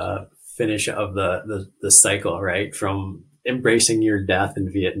of finish of the cycle, right? From embracing your death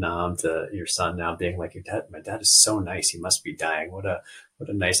in Vietnam to your son now being like, my dad is so nice. He must be dying. What a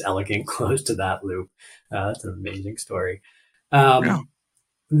nice, elegant close to that loop. That's an amazing story.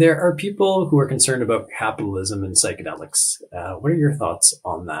 There are people who are concerned about capitalism and psychedelics. What are your thoughts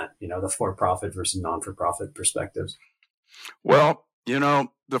on that? The for-profit versus non-for-profit perspectives. Well,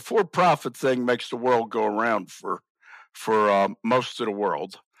 the for-profit thing makes the world go around for most of the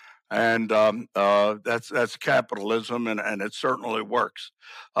world, and that's capitalism, and it certainly works.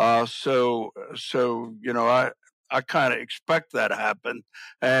 So I kind of expect that to happen,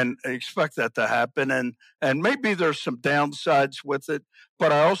 and and maybe there's some downsides with it,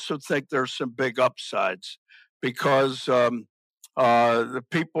 but I also think there's some big upsides because the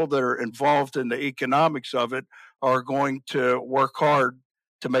people that are involved in the economics of it are going to work hard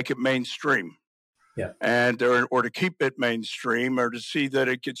to make it mainstream. Yeah. And or to keep it mainstream, or to see that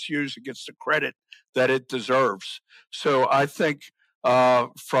it gets used, it gets the credit that it deserves. So I think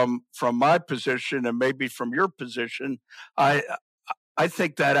from my position, and maybe from your position, I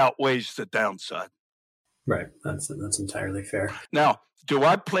think that outweighs the downside. Right. That's entirely fair. Now, do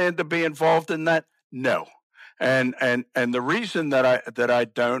I plan to be involved in that? No. And the reason that I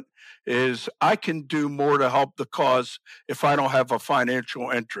don't is I can do more to help the cause if I don't have a financial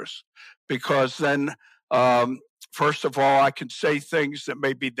interest, because then first of all, I can say things that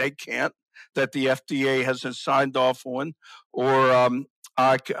maybe they can't, that the FDA hasn't signed off on, or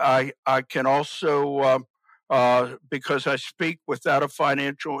I can also, because I speak without a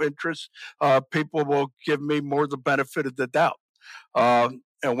financial interest, people will give me more the benefit of the doubt, and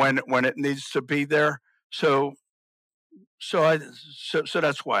when it needs to be there. So so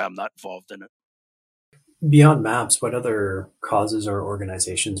that's why I'm not involved in it. Beyond MAPS, what other causes or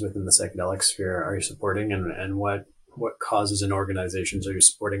organizations within the psychedelic sphere are you supporting, and what causes and organizations are you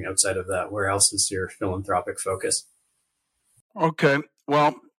supporting outside of that? Where else is your philanthropic focus? Okay,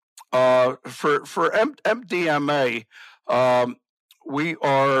 well, for MDMA, we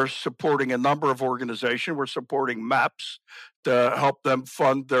are supporting a number of organizations. We're supporting MAPS to help them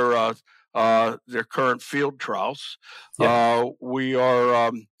fund their current field trials. Yeah. We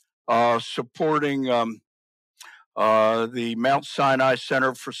are supporting the Mount Sinai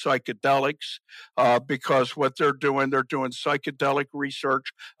Center for Psychedelics, because what they're doing psychedelic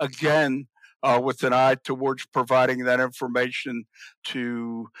research, again, with an eye towards providing that information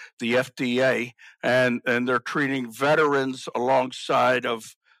to the FDA, and they're treating veterans alongside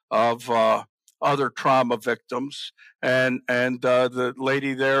of other trauma victims. And the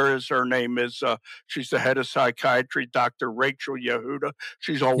lady there is, her name is, she's the head of psychiatry, Dr. Rachel Yehuda.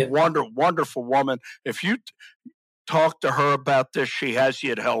 She's a Yep. wonderful woman. If you talk to her about this, she has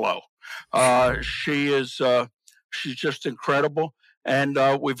you at hello. She's just incredible. And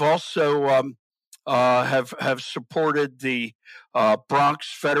we've also have supported the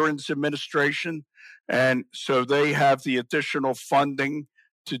Bronx Veterans Administration, and so they have the additional funding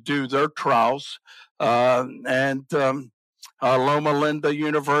to do their trials. And Loma Linda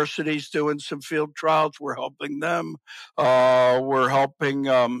University's doing some field trials. We're helping them. We're helping.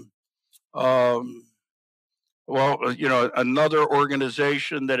 Well, another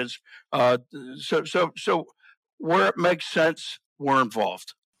organization that is, so where it makes sense, we're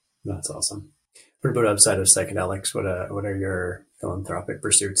involved. That's awesome. What about outside of psychedelics? What are your philanthropic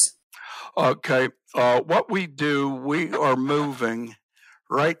pursuits? Okay, what we do, we are moving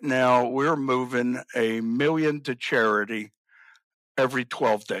right now. We're moving $1 million to charity every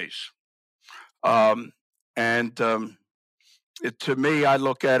 12 days, and to me, I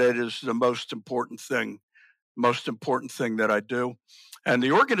look at it as the most important thing that I do. And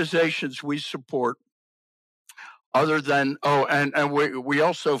the organizations we support, other than and we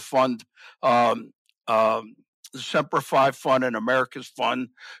also fund the Semper Fi Fund and America's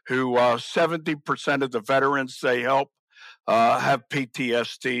Fund, who 70% of the veterans they help have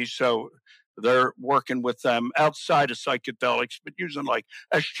PTSD, so they're working with them outside of psychedelics, but using like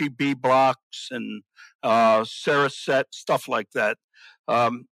SGB blocks and Cereset, stuff like that,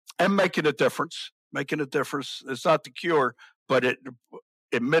 and making a difference. It's not the cure, but it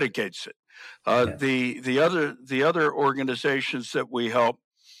mitigates it. Yeah. The other organizations that we help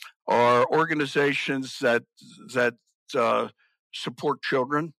are organizations that support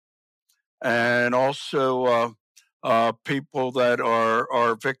children, and also people that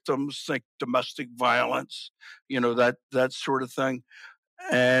are victims, think domestic violence, that sort of thing,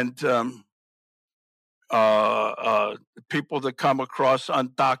 and people that come across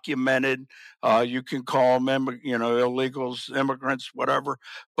undocumented. You can call them, illegals, immigrants, whatever.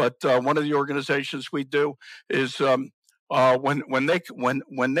 But one of the organizations we do is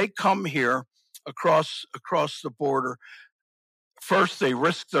when they come here across the border. First, they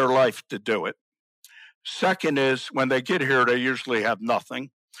risk their life to do it. Second is when they get here, they usually have nothing.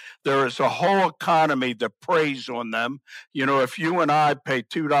 There is a whole economy that preys on them. If you and I pay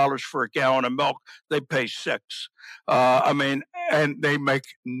 $2 for a gallon of milk, they pay $6. And they make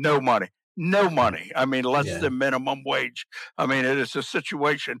no money. No money. Less than minimum wage. It is a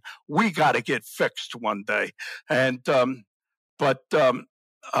situation we got to get fixed one day. And but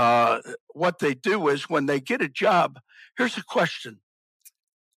what they do is when they get a job, here's a question: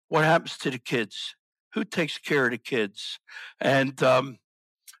 what happens to the kids? Who takes care of the kids? And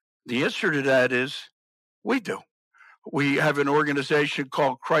the answer to that is we do. We have an organization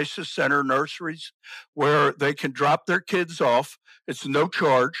called Crisis Center Nurseries, where they can drop their kids off. It's no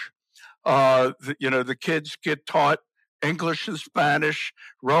charge. The kids get taught English and Spanish,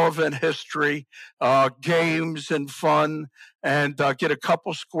 relevant history, games and fun, and get a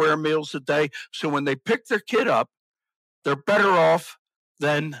couple square meals a day. So when they pick their kid up, they're better off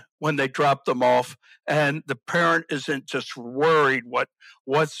than when they drop them off, and the parent isn't just worried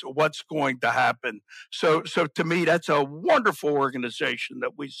what's going to happen. So to me, that's a wonderful organization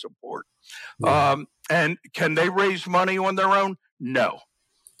that we support. Yeah. And can they raise money on their own? No.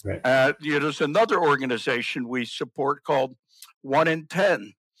 Right. There's another organization we support called 1 in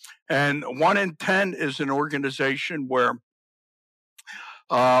 10. And 1 in 10 is an organization where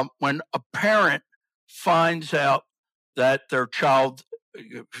when a parent finds out that their child,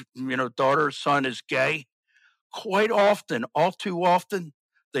 daughter or son is gay, quite often, all too often,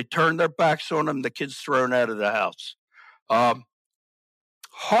 they turn their backs on them, the kid's thrown out of the house.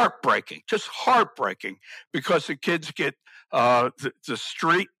 Heartbreaking, just heartbreaking, because the kids get the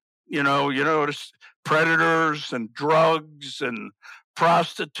street, predators and drugs and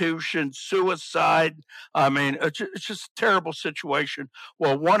prostitution, suicide. I mean, it's just a terrible situation.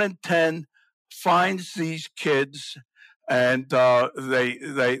 Well, 1 in 10 finds these kids, and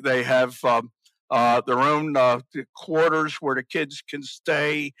they have their own quarters where the kids can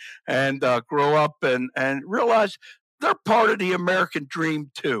stay and grow up and realize they're part of the American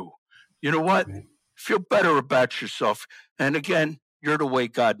dream too. You know what? Right. Feel better about yourself. And again, you're the way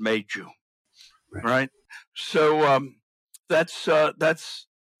God made you, right? So that's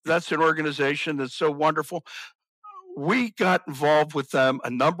an organization that's so wonderful. We got involved with them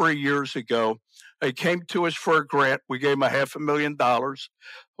a number of years ago. They came to us for a grant. We gave them $500,000.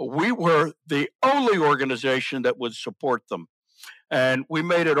 We were the only organization that would support them. And we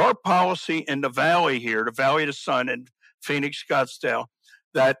made it our policy in the Valley here, the Valley of the Sun in Phoenix, Scottsdale,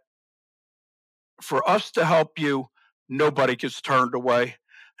 that for us to help you, nobody gets turned away.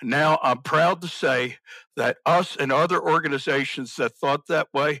 Now I'm proud to say that us and other organizations that thought that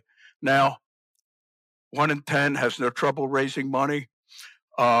way, now 1 in 10 has no trouble raising money.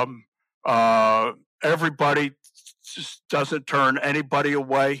 Everybody just doesn't turn anybody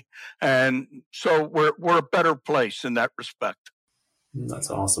away. And so we're a better place in that respect. That's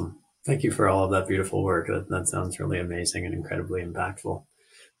awesome. Thank you for all of that beautiful work. That sounds really amazing and incredibly impactful.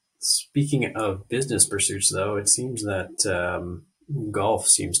 Speaking of business pursuits, though, it seems that golf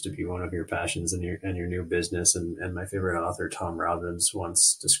seems to be one of your passions in your new business. And my favorite author, Tom Robbins,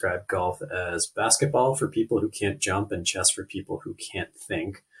 once described golf as basketball for people who can't jump and chess for people who can't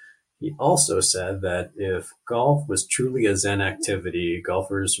think. He also said that if golf was truly a Zen activity,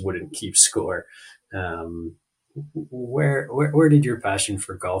 golfers wouldn't keep score. Where did your passion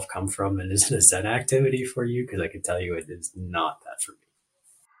for golf come from? And is it a Zen activity for you? Because I can tell you it is not that for me.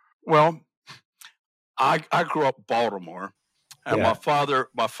 Well, I grew up in Baltimore, and my father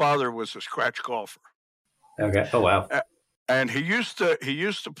was a scratch golfer. Okay. Oh wow. And he used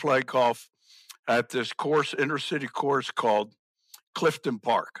to play golf at this inner city course called Clifton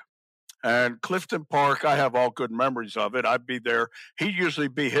Park. And Clifton Park, I have all good memories of it. I'd be there. He'd usually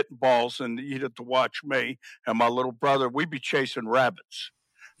be hitting balls, and he'd have to watch me and my little brother. We'd be chasing rabbits.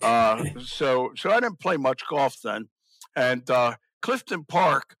 So I didn't play much golf then. And Clifton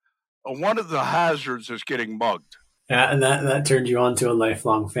Park, one of the hazards is getting mugged. Yeah, and that turned you on to a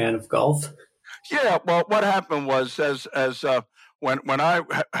lifelong fan of golf. Yeah. Well, what happened was when I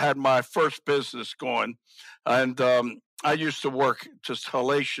had my first business going, and I used to work just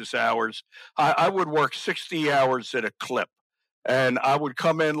hellacious hours. I would work 60 hours at a clip, and I would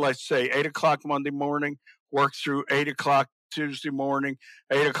come in, let's say 8 o'clock Monday morning, work through 8 o'clock Tuesday morning,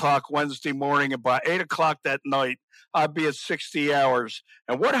 8 o'clock Wednesday morning, and by 8 o'clock that night, I'd be at 60 hours.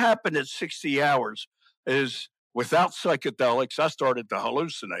 And what happened at 60 hours is, without psychedelics, I started to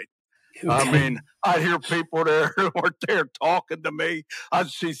hallucinate. Okay. I mean, I'd hear people there who weren't there talking to me. I'd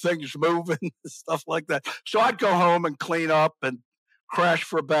see things moving, stuff like that. So I'd go home and clean up and crash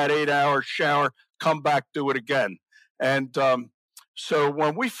for about 8 hours, shower, come back, do it again. And so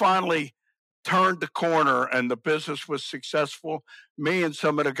when we finally turned the corner and the business was successful, me and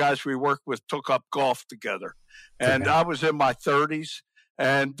some of the guys we worked with took up golf together. And I was in my 30s,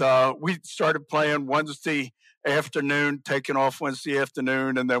 and we started playing Wednesday afternoon, taking off Wednesday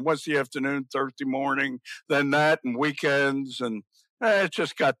afternoon, and then Wednesday afternoon, Thursday morning, then that, and weekends. And it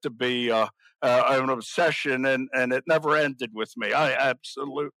just got to be an obsession, and it never ended with me. I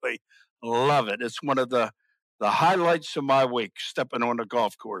absolutely love it. It's one of the highlights of my week, stepping on a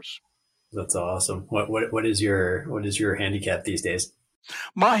golf course. That's awesome. What is your handicap these days?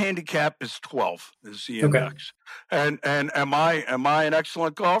 My handicap is 12, is the index. And am I an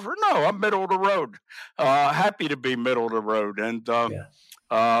excellent golfer? No, I'm middle of the road. Happy to be middle of the road. And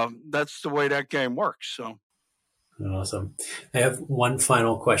that's the way that game works. So awesome. I have one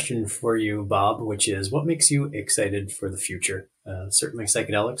final question for you, Bob, which is, what makes you excited for the future? Certainly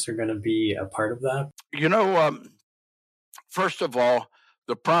psychedelics are going to be a part of that. First of all,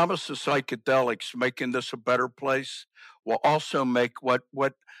 the promise of psychedelics making this a better place will also make what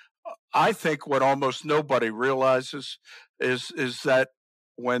I think what almost nobody realizes is that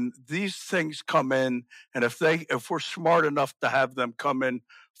when these things come in, and if we're smart enough to have them come in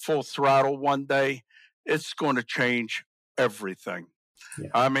full throttle one day, it's going to change everything. Yeah.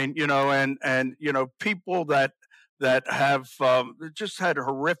 I mean, and people that have just had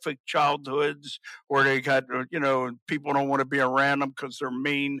horrific childhoods, or they got, people don't want to be around them because they're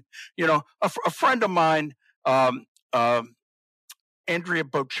mean. A friend of mine, Andrea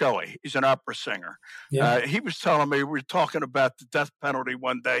Bocelli, he's an opera singer. Yeah. He was telling me, we were talking about the death penalty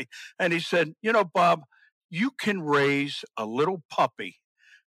one day, and he said, Bob, you can raise a little puppy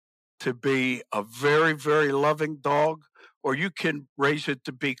to be a very, very loving dog, or you can raise it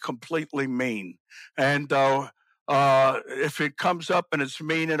to be completely mean. And if it comes up and it's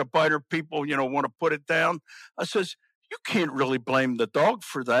mean and a biter, people, want to put it down. I says, you can't really blame the dog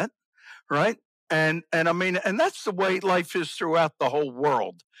for that, right? And I mean, and that's the way life is throughout the whole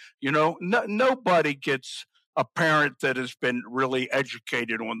world. Nobody gets a parent that has been really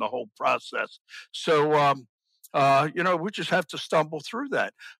educated on the whole process. So, we just have to stumble through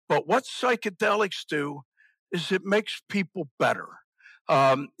that. But what psychedelics do is it makes people better.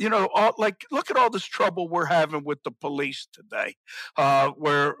 Look at all this trouble we're having with the police today,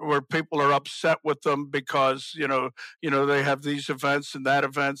 where people are upset with them because they have these events and that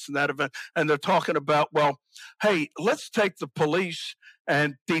event, and they're talking about, well, hey, let's take the police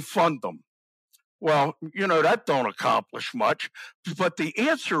and defund them. Well, that don't accomplish much, but the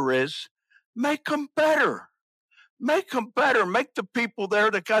answer is make them better. Make them better. Make the people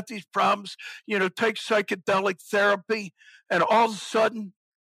there that got these problems, take psychedelic therapy, and all of a sudden,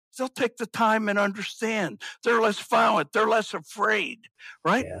 they'll take the time and understand. They're less violent. They're less afraid,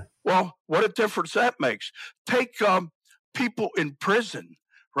 right? Yeah. Well, what a difference that makes. Take people in prison,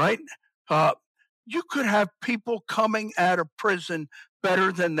 right? You could have people coming out of prison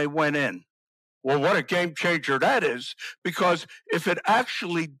better than they went in. Well, what a game changer that is, because if it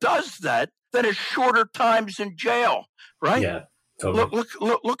actually does that, then it's shorter times in jail, right? Yeah, totally.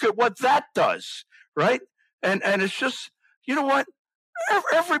 Look at what that does, right? And it's just, you know what?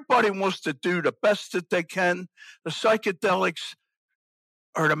 Everybody wants to do the best that they can. The psychedelics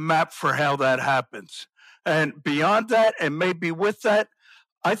are the map for how that happens. And beyond that, and maybe with that,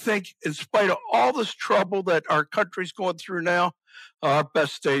 I think in spite of all this trouble that our country's going through now, our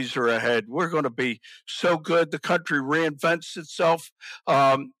best days are ahead. We're going to be so good. The country reinvents itself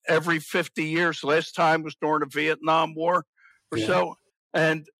every 50 years. Last time was during the Vietnam War or so.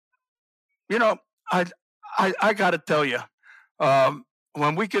 And, I got to tell you,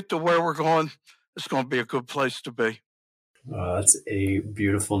 when we get to where we're going, it's going to be a good place to be. That's a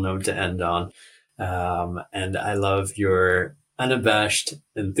beautiful note to end on. And I love your unabashed,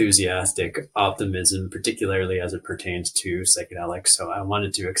 enthusiastic optimism, particularly as it pertains to psychedelics. So I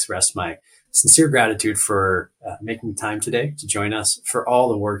wanted to express my sincere gratitude for making time today to join us, for all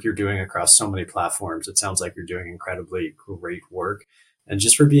the work you're doing across so many platforms. It sounds like you're doing incredibly great work, and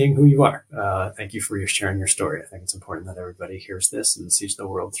just for being who you are. Thank you for sharing your story. I think it's important that everybody hears this and sees the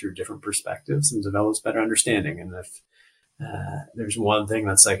world through different perspectives and develops better understanding. And if there's one thing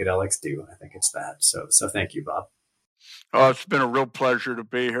that psychedelics do, I think it's that. So thank you, Bob. Oh, it's been a real pleasure to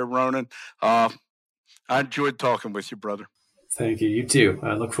be here, Ronan. I enjoyed talking with you, brother. Thank you. You too.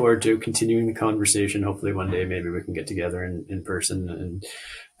 I look forward to continuing the conversation. Hopefully one day maybe we can get together in person, and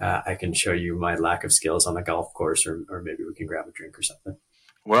I can show you my lack of skills on the golf course, or maybe we can grab a drink or something.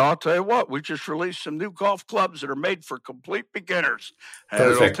 Well, I'll tell you what, we just released some new golf clubs that are made for complete beginners. And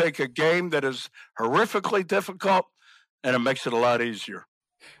Perfect. It'll take a game that is horrifically difficult, and it makes it a lot easier.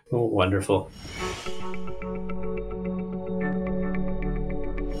 Oh, wonderful.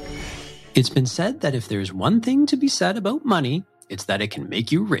 It's been said that if there's one thing to be said about money, it's that it can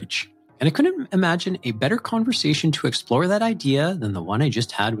make you rich. And I couldn't imagine a better conversation to explore that idea than the one I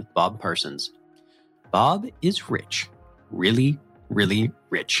just had with Bob Parsons. Bob is rich. Really, really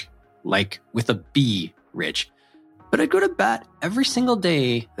rich. Like with a B, rich. But I'd go to bat every single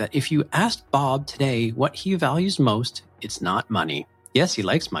day that if you asked Bob today what he values most, it's not money. Yes, he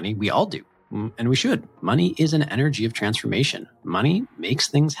likes money. We all do. And we should. Money is an energy of transformation. Money makes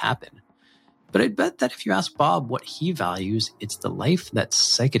things happen. But I'd bet that if you ask Bob what he values, it's the life that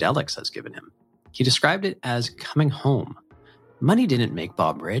psychedelics has given him. He described it as coming home. Money didn't make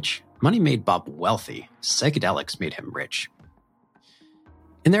Bob rich. Money made Bob wealthy. Psychedelics made him rich.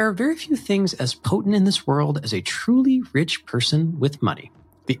 And there are very few things as potent in this world as a truly rich person with money.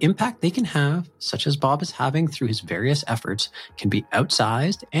 The impact they can have, such as Bob is having through his various efforts, can be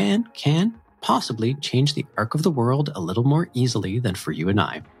outsized and can possibly change the arc of the world a little more easily than for you and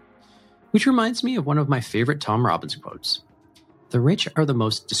I. Which reminds me of one of my favorite Tom Robbins quotes. The rich are the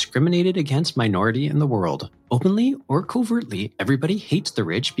most discriminated against minority in the world. Openly or covertly, everybody hates the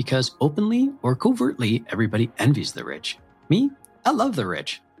rich because openly or covertly, everybody envies the rich. Me, I love the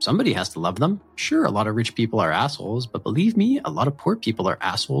rich. Somebody has to love them. Sure, a lot of rich people are assholes, but believe me, a lot of poor people are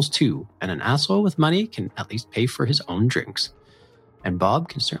assholes too. And an asshole with money can at least pay for his own drinks. And Bob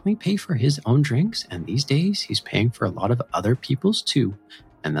can certainly pay for his own drinks, and these days he's paying for a lot of other people's too.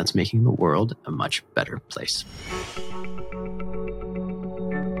 And that's making the world a much better place.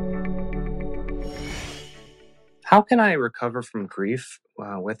 How can I recover from grief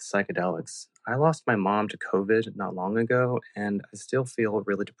with psychedelics? I lost my mom to COVID not long ago, and I still feel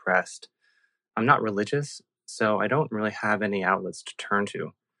really depressed. I'm not religious, so I don't really have any outlets to turn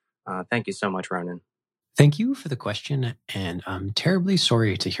to. Thank you so much, Ronan. Thank you for the question, and I'm terribly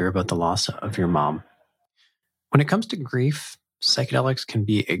sorry to hear about the loss of your mom. When it comes to grief, psychedelics can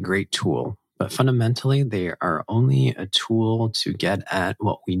be a great tool, but fundamentally, they are only a tool to get at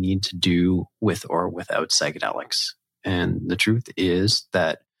what we need to do with or without psychedelics. And the truth is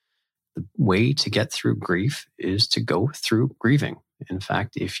that the way to get through grief is to go through grieving. In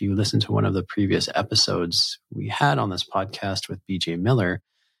fact, if you listen to one of the previous episodes we had on this podcast with BJ Miller,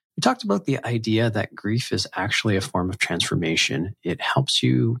 we talked about the idea that grief is actually a form of transformation. It helps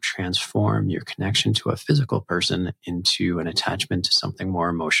you transform your connection to a physical person into an attachment to something more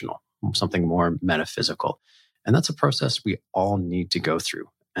emotional, something more metaphysical. And that's a process we all need to go through.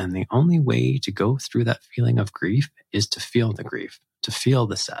 And the only way to go through that feeling of grief is to feel the grief, to feel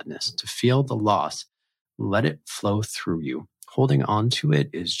the sadness, to feel the loss. Let it flow through you. Holding on to it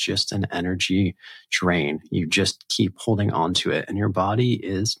is just an energy drain. You just keep holding on to it, and your body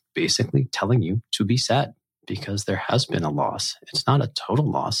is basically telling you to be sad because there has been a loss. It's not a total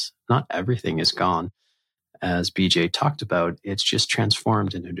loss. Not everything is gone. As BJ talked about, it's just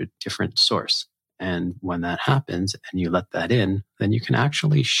transformed into a different source. And when that happens and you let that in, then you can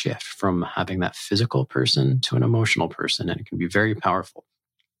actually shift from having that physical person to an emotional person, and it can be very powerful.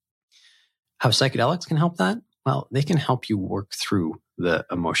 How psychedelics can help that? Well, they can help you work through the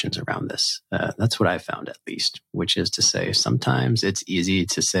emotions around this. That's what I found, at least, which is to say, sometimes it's easy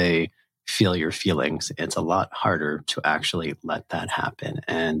to say, feel your feelings. It's a lot harder to actually let that happen.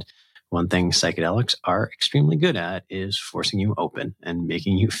 And one thing psychedelics are extremely good at is forcing you open and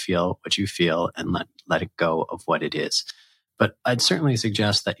making you feel what you feel and let it go of what it is. But I'd certainly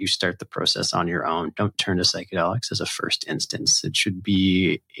suggest that you start the process on your own. Don't turn to psychedelics as a first instance. It should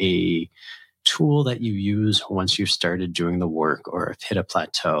be a tool that you use once you've started doing the work or have hit a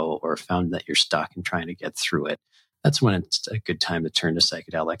plateau or found that you're stuck and trying to get through it. That's when it's a good time to turn to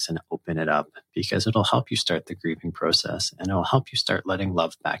psychedelics and open it up, because it'll help you start the grieving process, and it'll help you start letting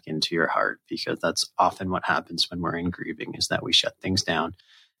love back into your heart, because that's often what happens when we're in grieving, is that we shut things down,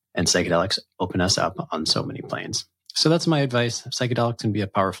 and psychedelics open us up on so many planes. So that's my advice. Psychedelics can be a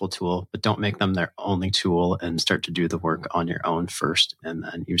powerful tool, but don't make them their only tool, and start to do the work on your own first, and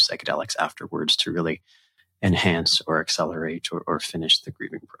then use psychedelics afterwards to really enhance or accelerate or finish the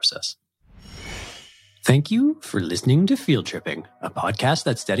grieving process. Thank you for listening to Field Tripping, a podcast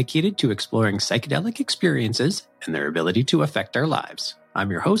that's dedicated to exploring psychedelic experiences and their ability to affect our lives.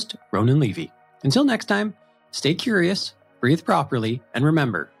 I'm your host, Ronan Levy. Until next time, stay curious, breathe properly, and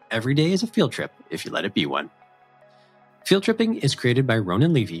remember, every day is a field trip if you let it be one. Field Tripping is created by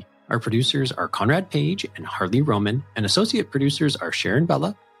Ronan Levy. Our producers are Conrad Page and Harley Roman, and associate producers are Sharon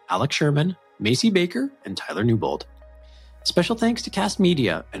Bella, Alex Sherman, Macy Baker, and Tyler Newbold. Special thanks to Cast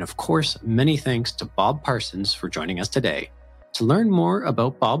Media, and of course, many thanks to Bob Parsons for joining us today. To learn more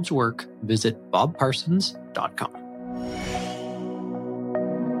about Bob's work, visit bobparsons.com.